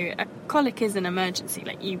thing to do. A colic is an emergency.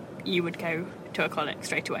 Like you would go to a colic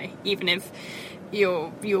straight away, even if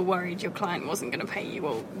you're worried your client wasn't going to pay you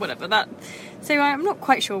or whatever. So I'm not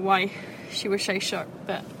quite sure why she was so shocked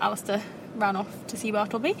that Alistair ran off to see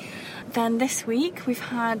Bartleby. Then this week we've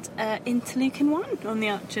had interleukin-1 on the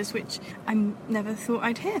Archers, which I never thought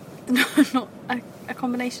I'd hear. Not a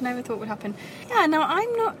combination I ever thought would happen. Yeah, now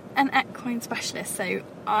I'm not an equine specialist, so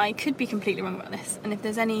I could be completely wrong about this, and if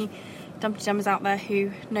there's any Dumpty Dummers out there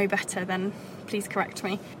who know better, then please correct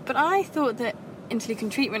me. But I thought that interleukin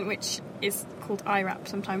treatment, which is called IRAP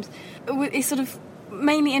sometimes, is sort of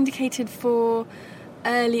mainly indicated for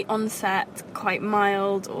early onset, quite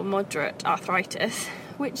mild or moderate arthritis,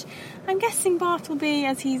 which I'm guessing Bartleby,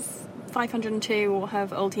 as he's 502 or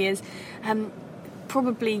however old he is,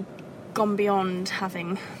 probably gone beyond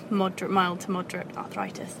having mild to moderate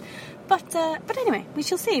arthritis. But anyway, we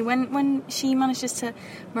shall see. When she manages to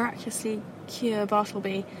miraculously cure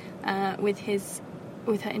Bartleby with her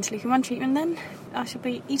interleukin-1 treatment, then I shall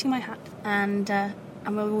be eating my hat, and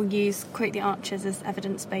we will use Quote the Archers as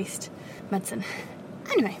evidence-based medicine.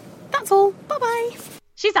 Anyway, that's all. Bye-bye.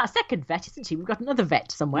 She's our second vet, isn't she? We've got another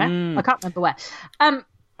vet somewhere. I can't remember where.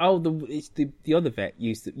 The other vet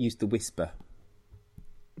used the whisper.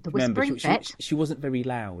 The whispering vet? She wasn't very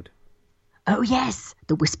loud. Oh, yes,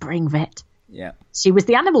 the whispering vet. Yeah. She was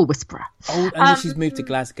the animal whisperer. Oh, and she's moved to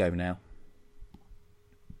Glasgow now.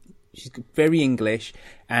 She's very English,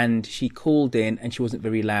 and she called in, and she wasn't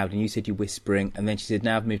very loud, and you said you're whispering, and then she said,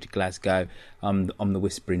 now I've moved to Glasgow, I'm the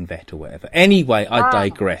whispering vet or whatever. Anyway, I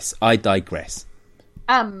digress.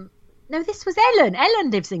 No, this was Ellen.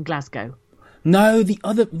 Ellen lives in Glasgow. No, the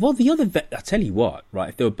other vet, I tell you what, right,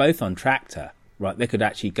 if they were both on tractor, right, they could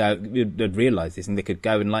actually go, they'd realise this, and they could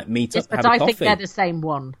go and meet up, have a coffee. But I think they're the same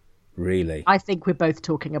one. Really? I think we're both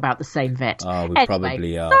talking about the same vet. Oh, we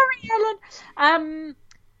probably are. Sorry, Ellen.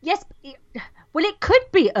 Yes, well, it could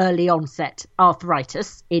be early onset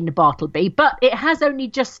arthritis in Bartleby, but it has only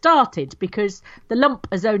just started because the lump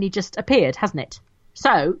has only just appeared, hasn't it?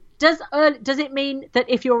 So, does it mean that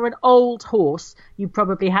if you're an old horse, you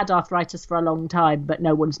probably had arthritis for a long time, but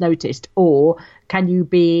no one's noticed? Or can you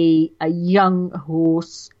be a young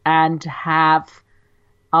horse and have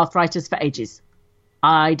arthritis for ages?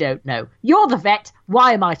 I don't know. You're the vet.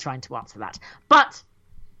 Why am I trying to answer that? But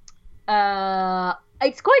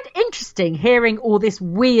it's quite interesting hearing all this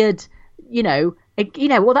weird,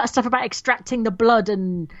 all that stuff about extracting the blood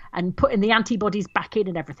and putting the antibodies back in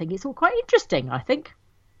and everything. It's all quite interesting, I think.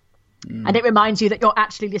 And it reminds you that you're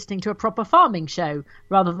actually listening to a proper farming show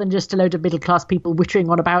rather than just a load of middle-class people wittering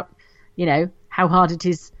on about, how hard it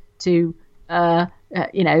is to, get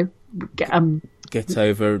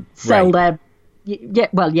over sell rape. Their... Yeah,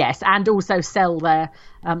 well, yes, and also sell their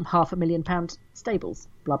 £500,000 stables,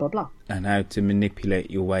 blah, blah, blah. And how to manipulate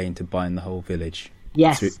your way into buying the whole village.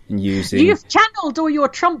 Yes. Using... You've channeled all your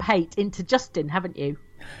Trump hate into Justin, haven't you?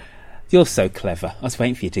 You're so clever. I was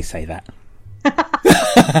waiting for you to say that. If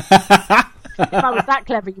I was that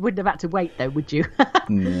clever, you wouldn't have had to wait, though, would you?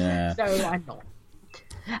 Nah. So I'm not.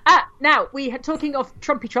 Now, talking of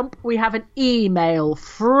Trumpy Trump, we have an email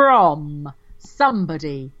from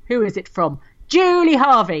somebody. Who is it from? Julie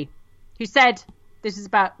Harvey, who said, this is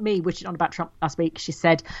about me wishing on about Trump last week. She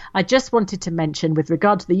said, I just wanted to mention with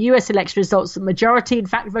regard to the US election results, the majority in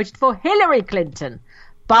fact voted for Hillary Clinton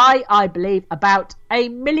by, I believe, about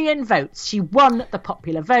 1 million votes. She won the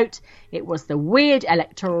popular vote. It was the weird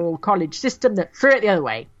electoral college system that threw it the other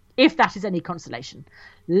way, if that is any consolation.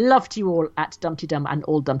 Love to you all at Dumpty Dum and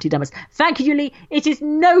all Dumpty Dummers. Thank you, Julie. It is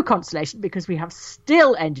no consolation because we have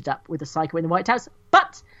still ended up with a psycho in the White House,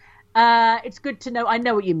 but it's good to know. I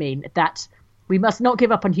know what you mean, that we must not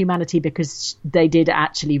give up on humanity because they did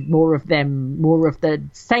actually, more of the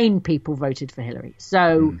sane people voted for Hillary.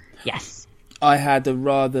 So, yes. I had a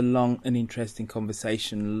rather long and interesting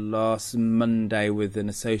conversation last Monday with an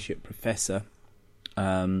associate professor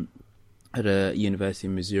at a university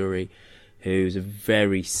in Missouri who's a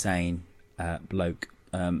very sane bloke,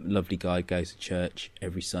 lovely guy, goes to church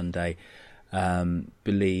every Sunday,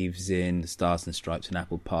 believes in the Stars and Stripes and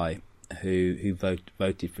apple pie, who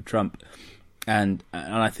voted for Trump. And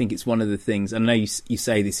I think it's one of the things, I know you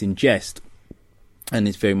say this in jest, and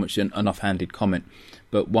it's very much an offhanded comment,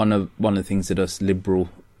 but one of the things that us liberal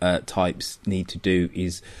types need to do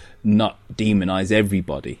is not demonise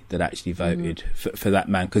everybody that actually voted for that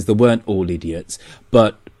man, because they weren't all idiots,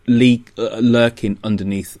 but lurking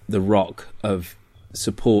underneath the rock of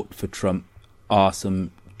support for Trump are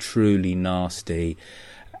some truly nasty,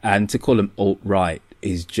 and to call them alt-right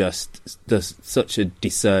does such a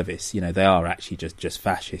disservice. You know, they are actually just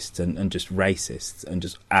fascists and just racists and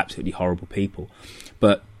just absolutely horrible people.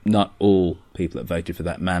 But not all people that voted for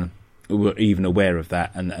that man were even aware of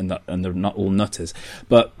that, and they're not all nutters.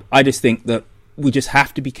 But I just think that we just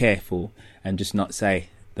have to be careful and just not say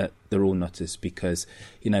that they're all nutters, because,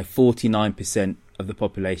 you know, 49% of the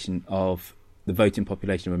population of the voting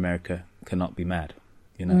population of America cannot be mad,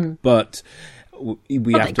 you know. But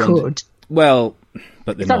we have to. Well,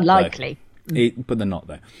 but they're it's not, unlikely. But they're not,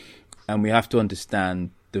 though, and we have to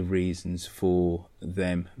understand the reasons for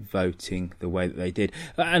them voting the way that they did.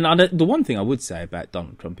 And the one thing I would say about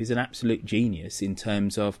Donald Trump is an absolute genius in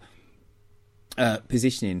terms of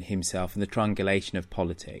positioning himself in the triangulation of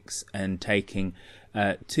politics and taking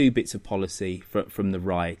two bits of policy from the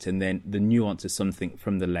right and then the nuance of something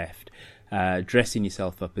from the left, dressing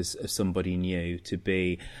yourself up as somebody new to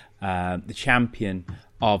be the champion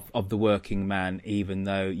of the working man, even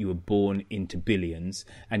though you were born into billions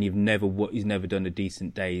and he's never done a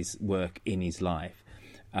decent day's work in his life,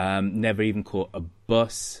 never even caught a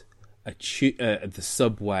bus, the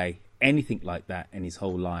subway, anything like that in his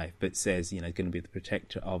whole life, but says, you know, he's going to be the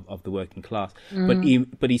protector of the working class. But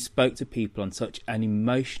he spoke to people on such an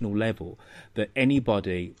emotional level that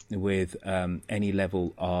anybody with any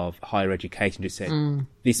level of higher education just said,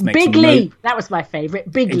 this makes Bigley! That was my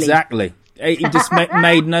favourite, Bigley. Exactly. It just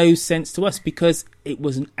made no sense to us because it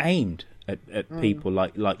wasn't aimed at people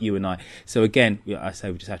like you and I. So again, I say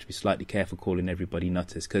we just have to be slightly careful calling everybody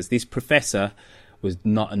nutters, because this professor was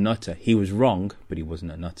not a nutter. He was wrong, but he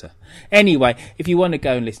wasn't a nutter. Anyway, if you want to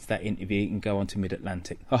go and listen to that interview, you can go on to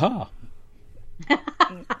Mid-Atlantic. Ha-ha!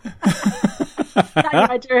 That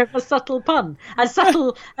idea of a subtle pun, a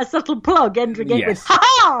subtle plug ending it with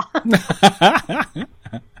ha-ha!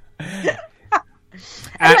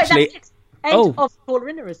 Actually, that's it. End of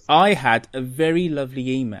Caller Inners. I had a very lovely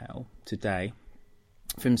email today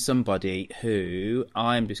from somebody who,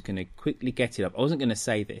 I'm just going to quickly get it up. I wasn't going to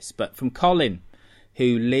say this, but from Colin,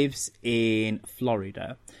 who lives in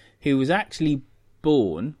Florida, who was actually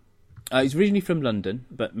born, he's originally from London,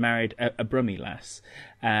 but married a Brummie lass,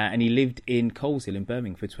 and he lived in Coleshill in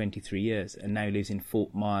Birmingham for 23 years, and now lives in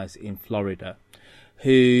Fort Myers in Florida,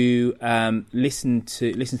 who listens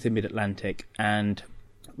to Mid-Atlantic and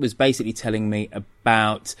was basically telling me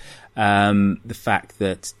about the fact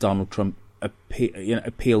that Donald Trump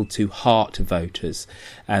appealed to heart voters,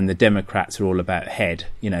 and the Democrats are all about head.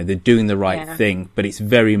 You know, they're doing the right thing, but it's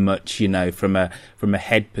very much, you know, from a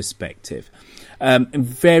head perspective. A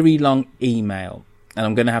very long email, and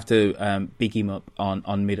I'm going to have to big him up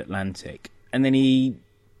on Mid-Atlantic. And then he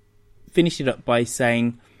finished it up by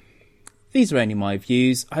saying, these are only my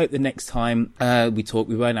views. I hope the next time we talk,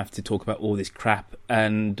 we won't have to talk about all this crap,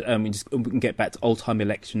 and we can get back to old-time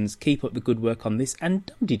elections. Keep up the good work on this, and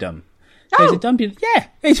dum-de-dum. So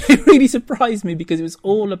it really surprised me, because it was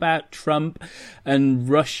all about Trump and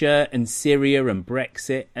Russia and Syria and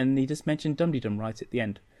Brexit, and he just mentioned dum-de-dum right at the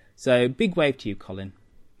end. So big wave to you, Colin.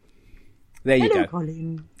 There you go.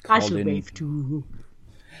 Colin. I shall wave too.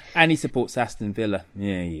 And he supports Aston Villa.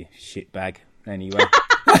 Yeah, you shitbag. Anyway.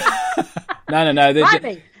 No.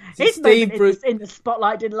 His moment in the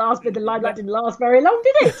spotlight didn't last, but the limelight didn't last very long,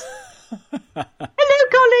 did it? Hello,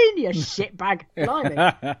 Colin, you shitbag. Blimey.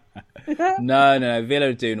 No, Villa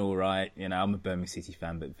are doing all right. You know, I'm a Birmingham City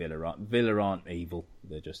fan, but Villa aren't evil.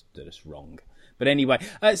 They're just wrong. But anyway,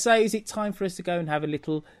 so is it time for us to go and have a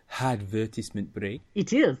little advertisement break?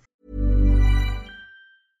 It is.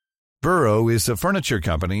 Burrow is a furniture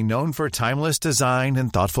company known for timeless design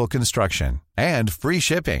and thoughtful construction, and free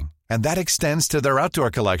shipping, and that extends to their outdoor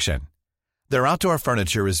collection. Their outdoor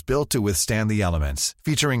furniture is built to withstand the elements,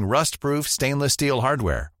 featuring rust-proof stainless steel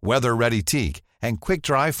hardware, weather-ready teak, and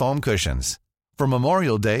quick-dry foam cushions. For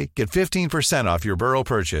Memorial Day, get 15% off your Burrow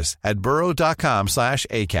purchase at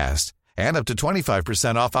burrow.com/ACAST, and up to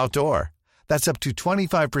 25% off outdoor. That's up to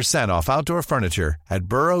 25% off outdoor furniture at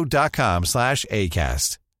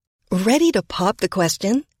burrow.com/ACAST. Ready to pop the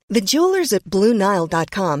question? The jewelers at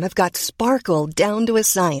BlueNile.com have got sparkle down to a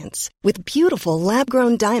science with beautiful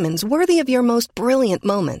lab-grown diamonds worthy of your most brilliant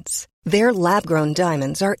moments. Their lab-grown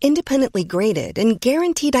diamonds are independently graded and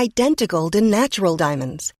guaranteed identical to natural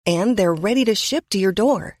diamonds, and they're ready to ship to your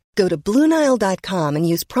door. Go to BlueNile.com and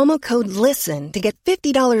use promo code LISTEN to get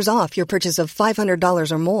 $50 off your purchase of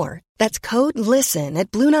 $500 or more. That's code LISTEN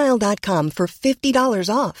at BlueNile.com for $50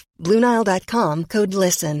 off. BlueNile.com, code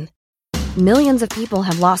LISTEN. Millions of people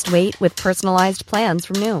have lost weight with personalized plans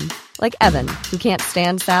from Noom. Like Evan, who can't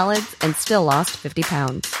stand salads and still lost 50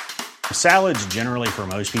 pounds. Salads generally for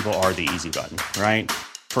most people are the easy button, right?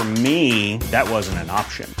 For me, that wasn't an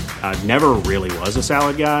option. I never really was a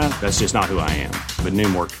salad guy. That's just not who I am. But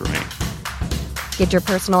Noom worked for me. Get your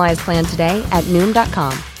personalized plan today at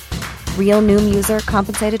Noom.com. Real Noom user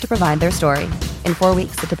compensated to provide their story. In 4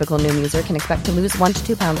 weeks, the typical Noom user can expect to lose 1 to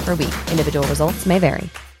 2 pounds per week. Individual results may vary.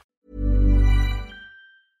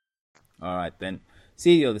 All right, then.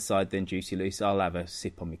 See you the other side then, Juicy Luce. I'll have a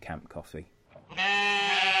sip on my camp coffee.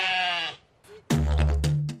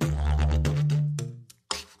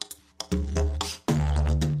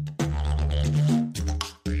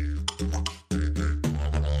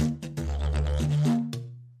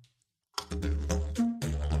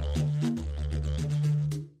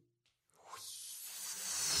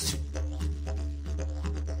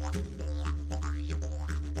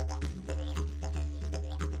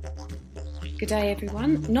 Good day,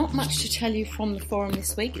 everyone. Not much to tell you from the forum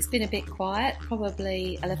this week. It's been a bit quiet,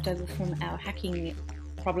 probably a leftover from our hacking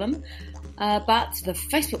problem. But the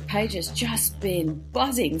Facebook page has just been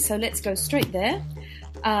buzzing, so let's go straight there.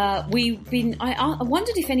 I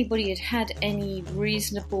wondered if anybody had had any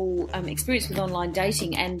reasonable experience with online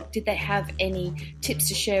dating, and did they have any tips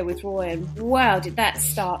to share with Roy? And wow, did that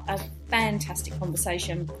start a fantastic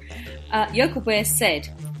conversation. Yokel Bear said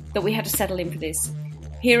that we had to settle in for this.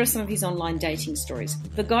 Here are some of his online dating stories.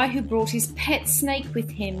 The guy who brought his pet snake with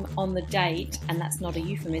him on the date, and that's not a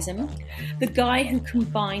euphemism. The guy who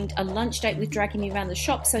combined a lunch date with dragging me around the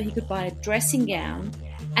shop so he could buy a dressing gown,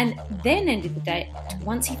 and then ended the date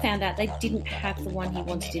once he found out they didn't have the one he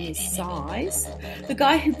wanted in his size. The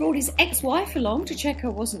guy who brought his ex-wife along to check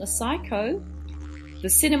her wasn't a psycho. The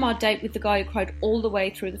cinema date with the guy who cried all the way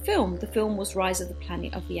through the film. The film was Rise of the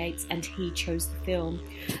Planet of the Apes, and he chose the film.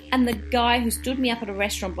 And the guy who stood me up at a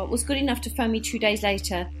restaurant but was good enough to phone me 2 days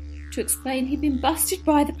later to explain he'd been busted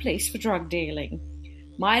by the police for drug dealing.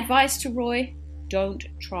 My advice to Roy, don't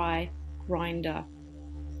try Grindr.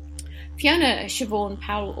 Fiona Siobhan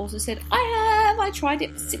Powell also said, I tried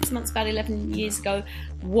it for 6 months about 11 years ago.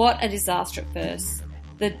 What a disaster at first.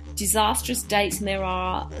 The disastrous dates, and there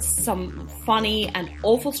are some funny and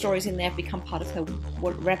awful stories in there, have become part of her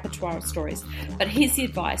repertoire of stories. But here's the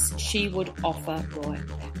advice she would offer Roy.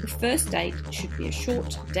 The first date should be a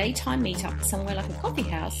short daytime meetup somewhere like a coffee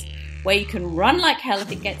house where you can run like hell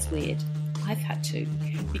if it gets weird. I've had to.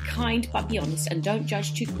 Be kind but be honest, and don't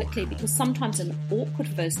judge too quickly, because sometimes an awkward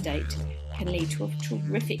first date can lead to a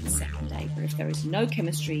terrific second date. But if there is no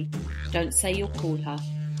chemistry, don't say you'll call her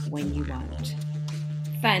when you won't.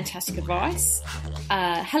 Fantastic advice.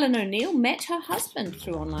 Helen O'Neill met her husband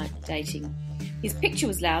through online dating. His picture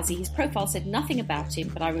was lousy, his profile said nothing about him,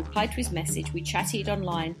 but I replied to his message. We chatted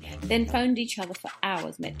online, then phoned each other for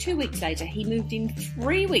hours. Met 2 weeks later, he moved in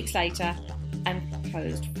 3 weeks later, and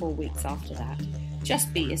proposed 4 weeks after that.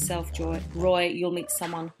 Just be yourself, Roy. You'll meet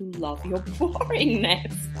someone who loves your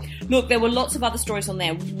boringness. Look, there were lots of other stories on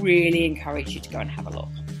there. Really encourage you to go and have a look.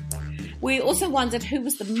 We also wondered who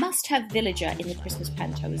was the must-have villager in the Christmas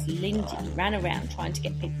panto, as Lindy ran around trying to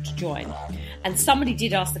get people to join. And somebody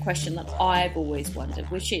did ask the question that I've always wondered,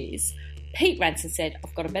 which is, Pete Ranson said,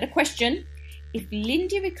 I've got a better question. If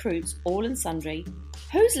Lindy recruits all and sundry,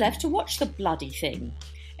 who's left to watch the bloody thing?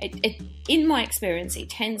 In my experience, it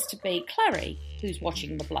tends to be Clary who's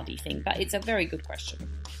watching the bloody thing, but it's a very good question.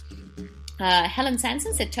 Helen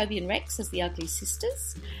Sanson said Toby and Rex as the ugly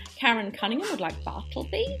sisters. Karen Cunningham would like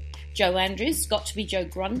Bartleby. Joe Andrews got to be Joe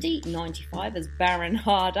Grundy, 95, as Baron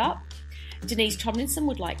Hardup. Denise Tomlinson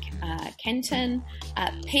would like Kenton.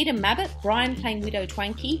 Peter Mabbott, Brian playing Widow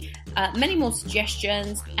Twanky. Many more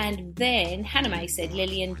suggestions. And then Hannah May said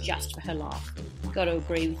Lillian just for her laugh. Got to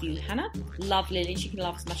agree with you, Hannah. Love Lillian. She can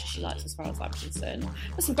laugh as much as she likes as far as I'm concerned.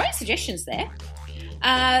 There's some great suggestions there.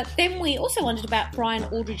 Then we also wondered about Brian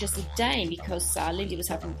Aldridge as the Dane, because Lindy was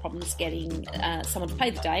having problems getting someone to play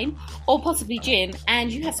the Dane, or possibly Jim,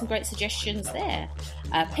 and you had some great suggestions there.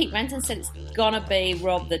 Pete Ranton said it's gonna be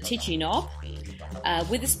Rob the Titchy Knob.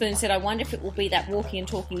 Witherspoon said, I wonder if it will be that walking and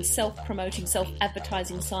talking, self-promoting,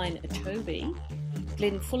 self-advertising sign Toby.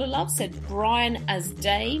 Glenn Fullerlove said Brian as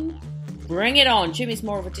Dame. Bring it on. Jim is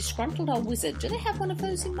more of a disgruntled old wizard. Do they have one of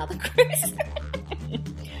those in Mother Chris?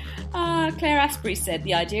 Claire Asprey said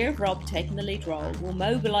the idea of Rob taking the lead role will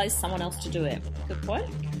mobilise someone else to do it. Good point.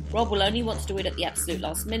 Rob will only want to do it at the absolute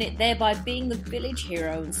last minute, thereby being the village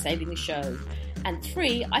hero and saving the show. And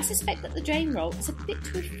 3, I suspect that the Jane role is a bit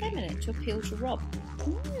too effeminate to appeal to Rob.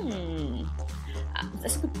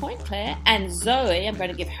 That's a good point, Claire. And Zoe, I'm going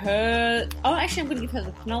to give her... Oh, actually, I'm going to give her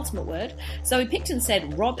the penultimate word. Zoe Picton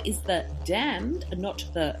said Rob is the damned, not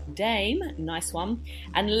the dame. Nice one.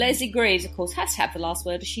 And Leslie Greaves, of course, has to have the last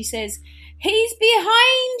word. She says, he's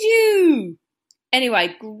behind you!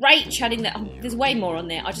 Anyway, great chatting. There's way more on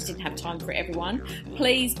there. I just didn't have time for everyone.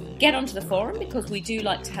 Please get onto the forum because we do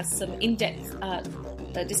like to have some in-depth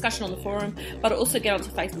discussion on the forum, but also get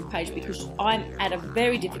onto the Facebook page because I'm at a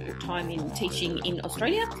very difficult time in teaching in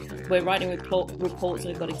Australia. We're writing reports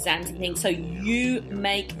and we've got exams and things. So you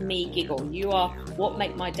make me giggle. You are what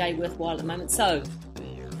make my day worthwhile at the moment. So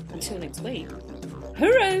until next week,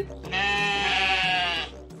 hooroo!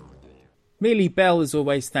 Millie Bell, as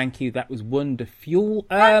always, thank you. That was wonderful.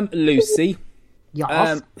 Lucy,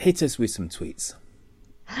 yes. Hit us with some tweets.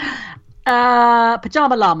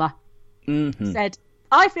 Pajama Llama Mm-hmm. said,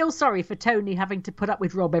 I feel sorry for Tony having to put up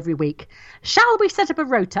with Rob every week. Shall we set up a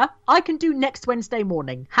rota? I can do next Wednesday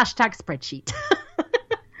morning. #spreadsheet. And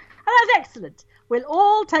that's excellent. We'll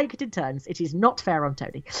all take it in turns. It is not fair on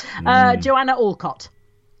Tony. Joanna Alcott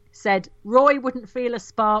said, Roy wouldn't feel a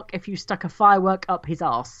spark if you stuck a firework up his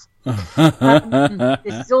arse. This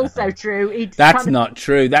is also true. That's not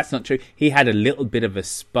true. He had a little bit of a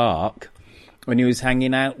spark when he was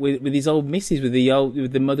hanging out with his old missus, with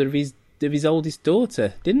the mother of his oldest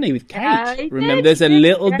daughter, didn't he? With Kate. Remember, there's a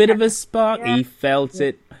little bit of a spark. Yeah. He felt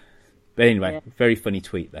it. But anyway, very funny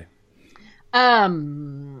tweet though.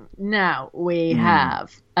 Now we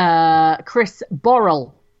have Chris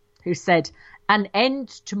Borrell, who said, an end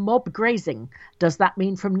to mob grazing. Does that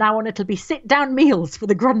mean from now on it'll be sit-down meals for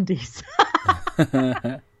the Grundys?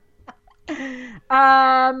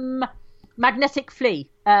 Magnetic Flea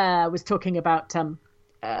was talking about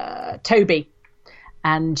Toby.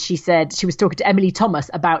 And she said, she was talking to Emily Thomas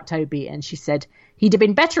about Toby. And she said, he'd have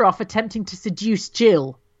been better off attempting to seduce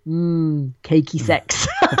Jill. Cakey sex.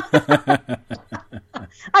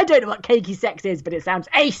 I don't know what cakey sex is, but it sounds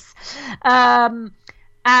ace.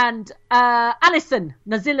 And Alison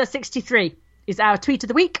Nazilla63 is our tweet of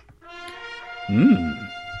the week. And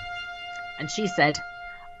she said,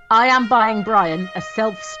 I am buying Brian a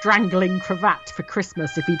self-strangling cravat for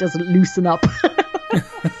Christmas if he doesn't loosen up.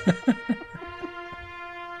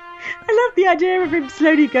 I love the idea of him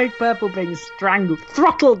slowly going purple, being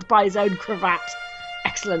throttled by his own cravat.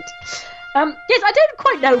 Excellent. Yes, I don't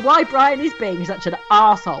quite know why Brian is being such an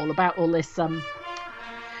arsehole about all this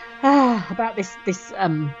about this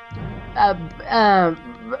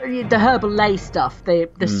the herbal ley stuff,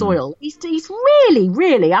 the soil. He's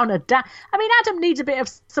really on a I mean, Adam needs a bit of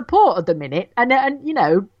support at the minute, and you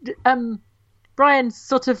know, Brian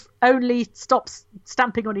sort of only stops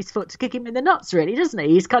stamping on his foot to kick him in the nuts, really, doesn't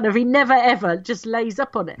he? He never ever just lays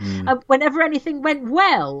up on it. Whenever anything went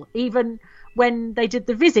well, even when they did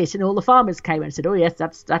the visit and all the farmers came and said, "Oh yes,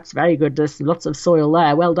 that's very good. There's lots of soil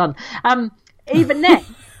there. Well done." Even then.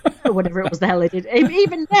 Or whatever it was the hell they did.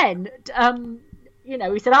 Even then, you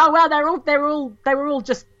know, he said, "Oh well, they were all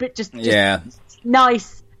just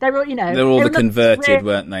nice. They were, you know, they're all the converted,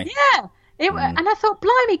 weren't they?" Yeah. And I thought,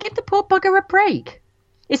 blimey, give the poor bugger a break.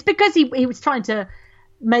 It's because he was trying to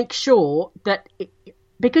make sure that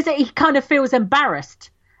because he kind of feels embarrassed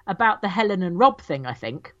about the Helen and Rob thing. I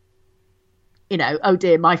think. You know, oh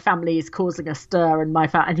dear, my family is causing a stir,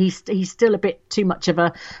 and he's still a bit too much of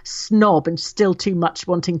a snob and still too much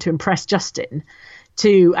wanting to impress Justin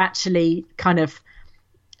to actually kind of.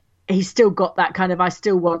 He's still got that kind of. I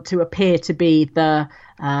still want to appear to be the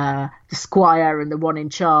squire and the one in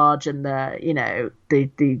charge and the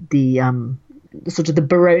sort of the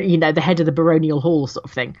baron, you know, the head of the baronial hall sort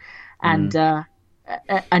of thing, and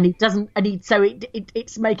he doesn't, so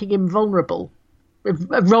it's making him vulnerable.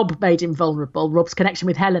 Rob made him vulnerable. Rob's connection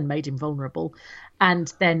with Helen made him vulnerable,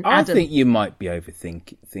 and then Adam... I think you might be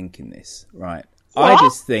overthinking this, right? What? I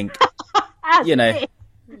just think, you know,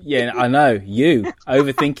 yeah, I know you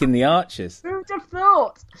overthinking the Archers. Who would have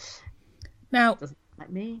thought? Now, doesn't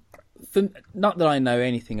like me. Not that I know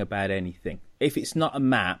anything about anything. If it's not a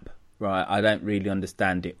map, right, I don't really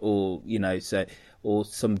understand it, or you know, or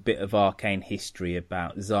some bit of arcane history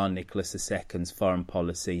about Tsar Nicholas II's foreign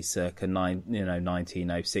policy circa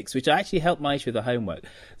 1906, which actually helped Maisha with the homework.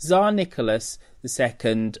 Tsar Nicholas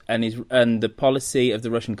II and the policy of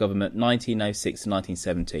the Russian government 1906 to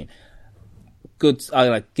 1917. Good,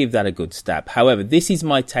 I give that a good stab. However, this is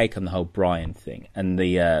my take on the whole Brian thing and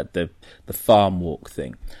the farm walk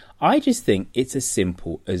thing. I just think it's as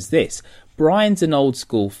simple as this. Brian's an old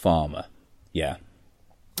school farmer, yeah.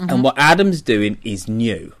 And what Adam's doing is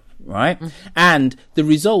new, right? And the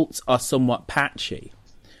results are somewhat patchy.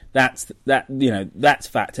 That's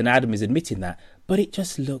fact, and Adam is admitting that. But it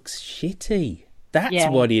just looks shitty. That's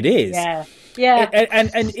what it is. Yeah.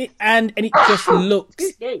 And it just looks.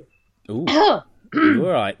 Ooh, you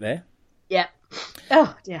all right there? Yeah.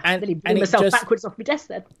 Oh dear. And really blew myself backwards off my desk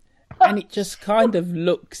then. And it just kind of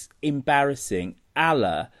looks embarrassing, a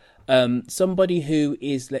la somebody who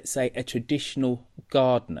is, let's say, a traditional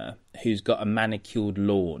gardener who's got a manicured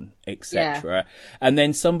lawn, etc., and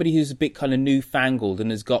then somebody who's a bit kind of newfangled and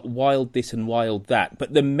has got wild this and wild that,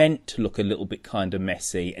 but they're meant to look a little bit kind of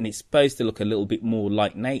messy and it's supposed to look a little bit more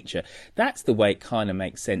like nature. That's the way it kind of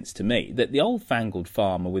makes sense to me, that the old fangled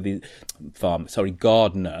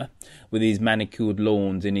gardener with his manicured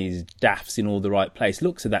lawns and his daffs in all the right place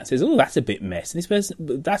looks at that and says, oh, that's a bit mess, and this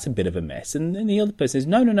person, that's a bit of a mess, and then the other person says,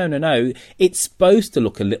 no, it's supposed to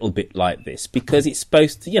look a little bit like this because it's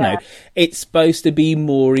supposed to, it's supposed to be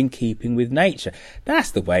more in keeping with nature.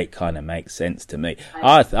 That's the way it kind of makes sense to me.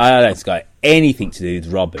 I don't think it's got anything to do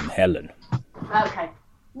with Rob and Helen. Okay.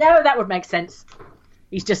 No, that would make sense.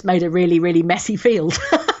 He's just made a really, really messy field.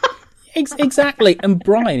 Exactly. And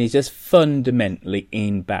Brian is just fundamentally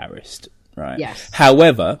embarrassed, right? Yes.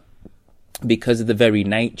 However, because of the very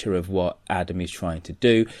nature of what Adam is trying to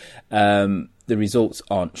do, the results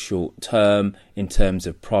aren't short term in terms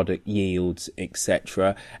of product yields,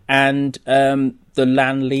 etc. And the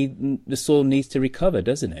soil needs to recover,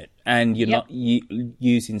 doesn't it? And you're not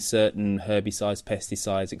using certain herbicides,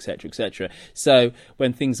 pesticides, etc. So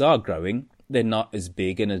when things are growing, they're not as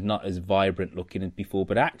big and not as vibrant looking as before,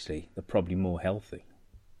 but actually they're probably more healthy.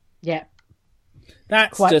 Yeah.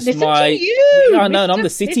 That's Quite. just Listen my... to you, I know, and I'm the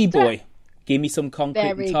Mr. city boy. Give me some concrete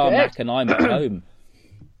Very and tarmac good. and I'm at home.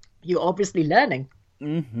 You're obviously learning.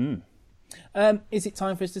 Mm-hmm. Is it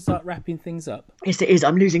time for us to start wrapping things up? Yes, it is.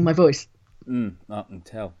 I'm losing my voice. I can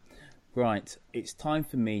tell. Right, it's time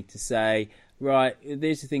for me to say, right,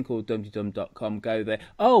 there's a thing called dumdydum.com. Go there.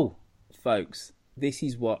 Oh, folks, this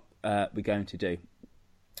is what we're going to do.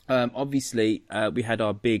 Obviously, we had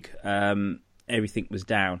our big everything was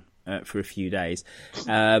down for a few days.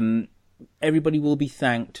 Everybody will be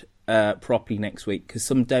thanked properly next week because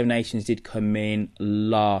some donations did come in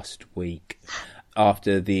last week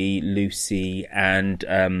after the Lucy and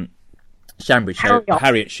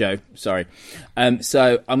Harriet show. Sorry.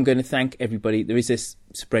 So I'm going to thank everybody. There is this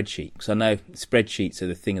spreadsheet because I know spreadsheets are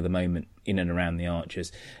the thing of the moment in and around the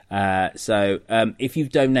Archers. So if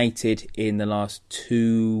you've donated in the last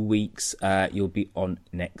 2 weeks, you'll be on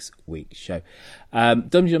next week's show.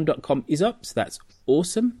 Dumdydum.com is up, so that's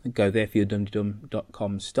awesome. Go there for your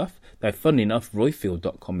dumdydum.com stuff. Though, funnily enough,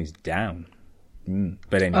 royfield.com is down.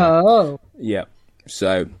 But anyway. Yeah.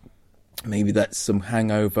 So maybe that's some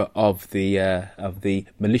hangover of the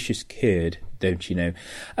malicious curd, don't you know?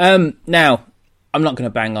 Now, I'm not going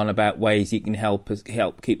to bang on about ways you can help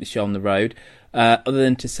keep the show on the road, other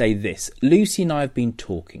than to say this. Lucy and I have been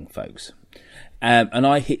talking, folks. And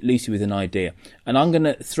I hit Lucy with an idea. And I'm going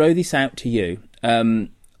to throw this out to you.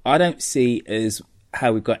 I don't see as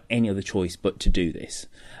how we've got any other choice but to do this.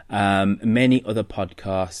 Many other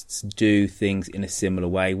podcasts do things in a similar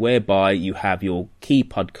way, whereby you have your key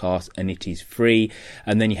podcast and it is free,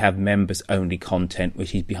 and then you have members only content,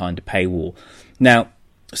 which is behind a paywall. Now,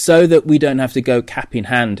 so that we don't have to go cap in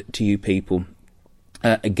hand to you people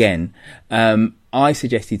again, I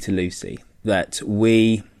suggested to Lucy that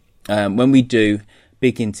we, when we do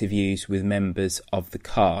big interviews with members of the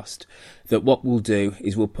cast, that what we'll do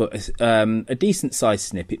is we'll put a decent sized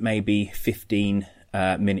snippet, maybe 15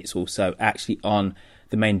 minutes or so, actually on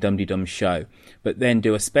the main Dumdydum show, but then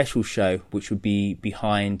do a special show which would be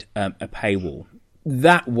behind a paywall.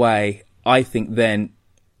 That way, I think then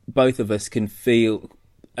both of us can feel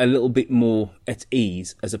a little bit more at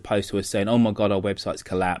ease, as opposed to us saying, oh my God, our website's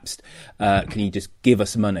collapsed. Can you just give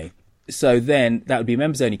us money? So then that would be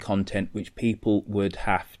members only content, which people would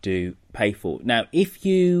have to pay for. Now, if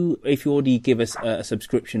you already give us a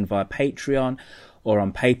subscription via Patreon or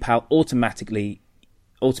on PayPal, automatically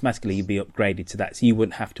you'd be upgraded to that, so you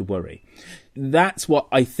wouldn't have to worry. That's what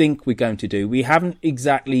I think we're going to do. We haven't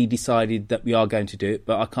exactly decided that we are going to do it,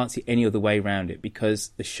 but I can't see any other way around it,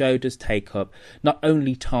 because the show does take up not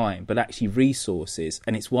only time, but actually resources.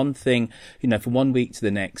 And it's one thing, from 1 week to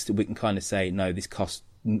the next, we can kind of say, no, this costs,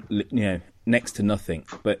 next to nothing.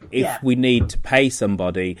 But if we need to pay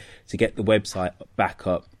somebody to get the website back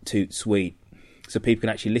up to Sweet, so people can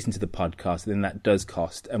actually listen to the podcast, then that does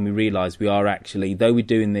cost. And we realise we are actually, though we're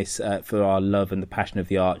doing this for our love and the passion of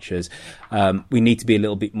the Archers, we need to be a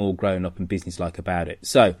little bit more grown up and businesslike about it.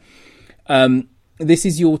 So this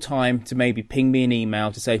is your time to maybe ping me an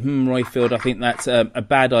email to say, Royfield, I think that's a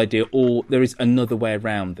bad idea, or there is another way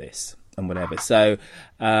around this, and whatever. So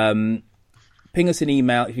ping us an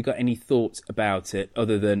email if you've got any thoughts about it,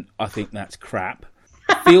 other than, I think that's crap.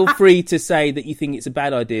 Feel free to say that you think it's a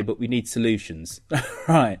bad idea, but we need solutions,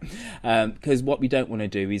 right? Because what we don't want to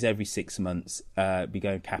do is every 6 months be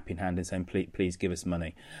going cap in hand and saying, please give us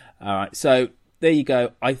money. All right, so there you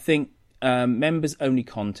go. I think members only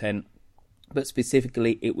content, but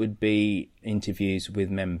specifically it would be interviews with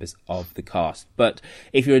members of the cast. But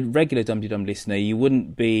if you're a regular Dum Dum listener, you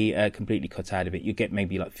wouldn't be completely cut out of it. You get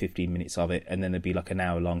maybe like 15 minutes of it, and then there'd be like an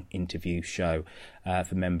hour-long interview show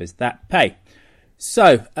for members that pay.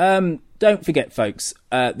 So, don't forget, folks,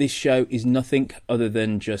 this show is nothing other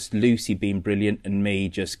than just Lucy being brilliant and me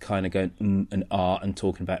just kind of going and and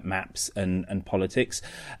talking about maps and politics.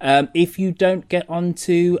 If you don't get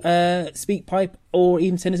onto SpeakPipe or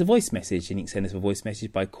even send us a voice message, and you can send us a voice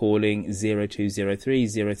message by calling 0203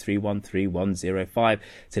 031 3105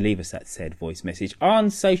 to leave us that said voice message.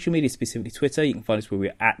 On social media, specifically Twitter, you can find us where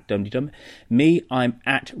we're at DumDum. Me, I'm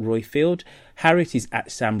at Roy Field. Harriet is at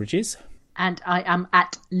Sandbridges. And I am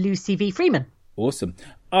at Lucy V. Freeman. Awesome.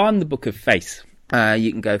 On the Book of Face,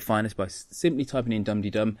 you can go find us by simply typing in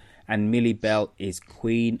Dum, and Millie Bell is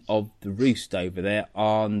Queen of the Roost over there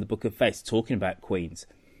on the Book of Face, talking about queens.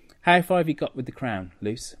 How far have you got with The Crown,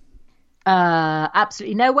 Luce?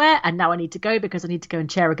 Absolutely nowhere, and now I need to go because I need to go and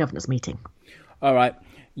chair a governors meeting. All right,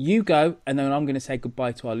 you go, and then I'm going to say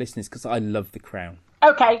goodbye to our listeners because I love The Crown.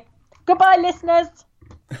 Okay, goodbye, listeners.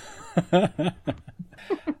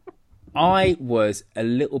 I was a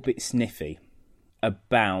little bit sniffy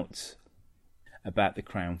about The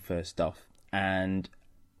Crown first off, and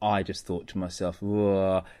I just thought to myself,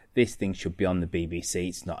 whoa, this thing should be on the BBC.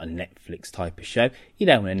 It's not a Netflix type of show. You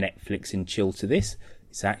don't want to Netflix and chill to this.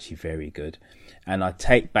 It's actually very good. And I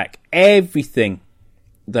take back everything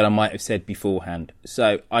that I might have said beforehand.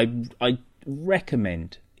 So I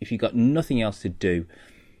recommend, if you've got nothing else to do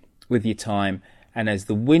with your time, and as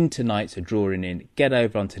the winter nights are drawing in, get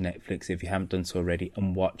over onto Netflix if you haven't done so already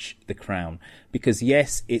and watch The Crown. Because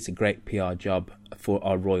yes, it's a great PR job for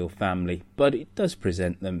our royal family, but it does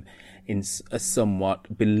present them in a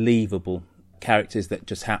somewhat believable characters that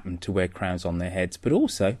just happen to wear crowns on their heads. But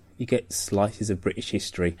also, you get slices of British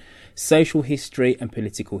history, social history and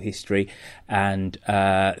political history, and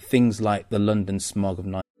things like the London smog of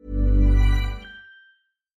 19...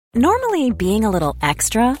 Normally, being a little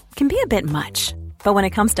extra can be a bit much. But when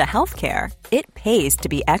it comes to healthcare, it pays to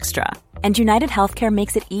be extra. And United Healthcare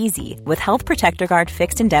makes it easy with Health Protector Guard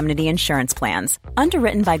fixed indemnity insurance plans.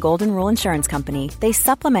 Underwritten by Golden Rule Insurance Company, they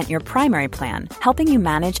supplement your primary plan, helping you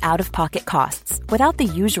manage out-of-pocket costs without the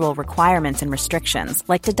usual requirements and restrictions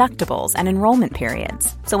like deductibles and enrollment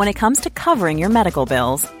periods. So when it comes to covering your medical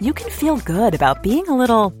bills, you can feel good about being a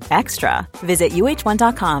little extra. Visit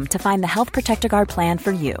UH1.com to find the Health Protector Guard plan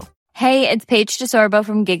for you. Hey, it's Paige DeSorbo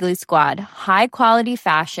from Giggly Squad. High quality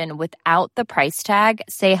fashion without the price tag.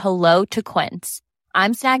 Say hello to Quince.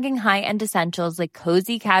 I'm snagging high-end essentials like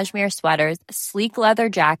cozy cashmere sweaters, sleek leather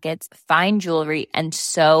jackets, fine jewelry, and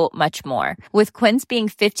so much more. With Quince being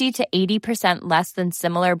 50 to 80% less than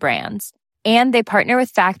similar brands. And they partner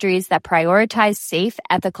with factories that prioritize safe,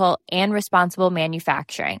 ethical, and responsible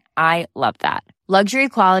manufacturing. I love that. Luxury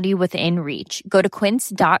quality within reach. Go to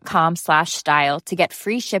quince.com/style to get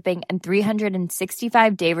free shipping and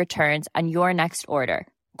 365-day returns on your next order.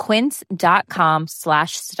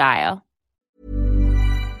 Quince.com/style.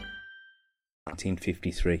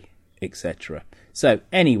 1953, etc. So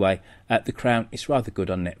anyway, The Crown is rather good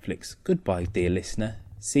on Netflix. Goodbye, dear listener.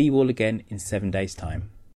 See you all again in 7 days'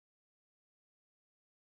 time.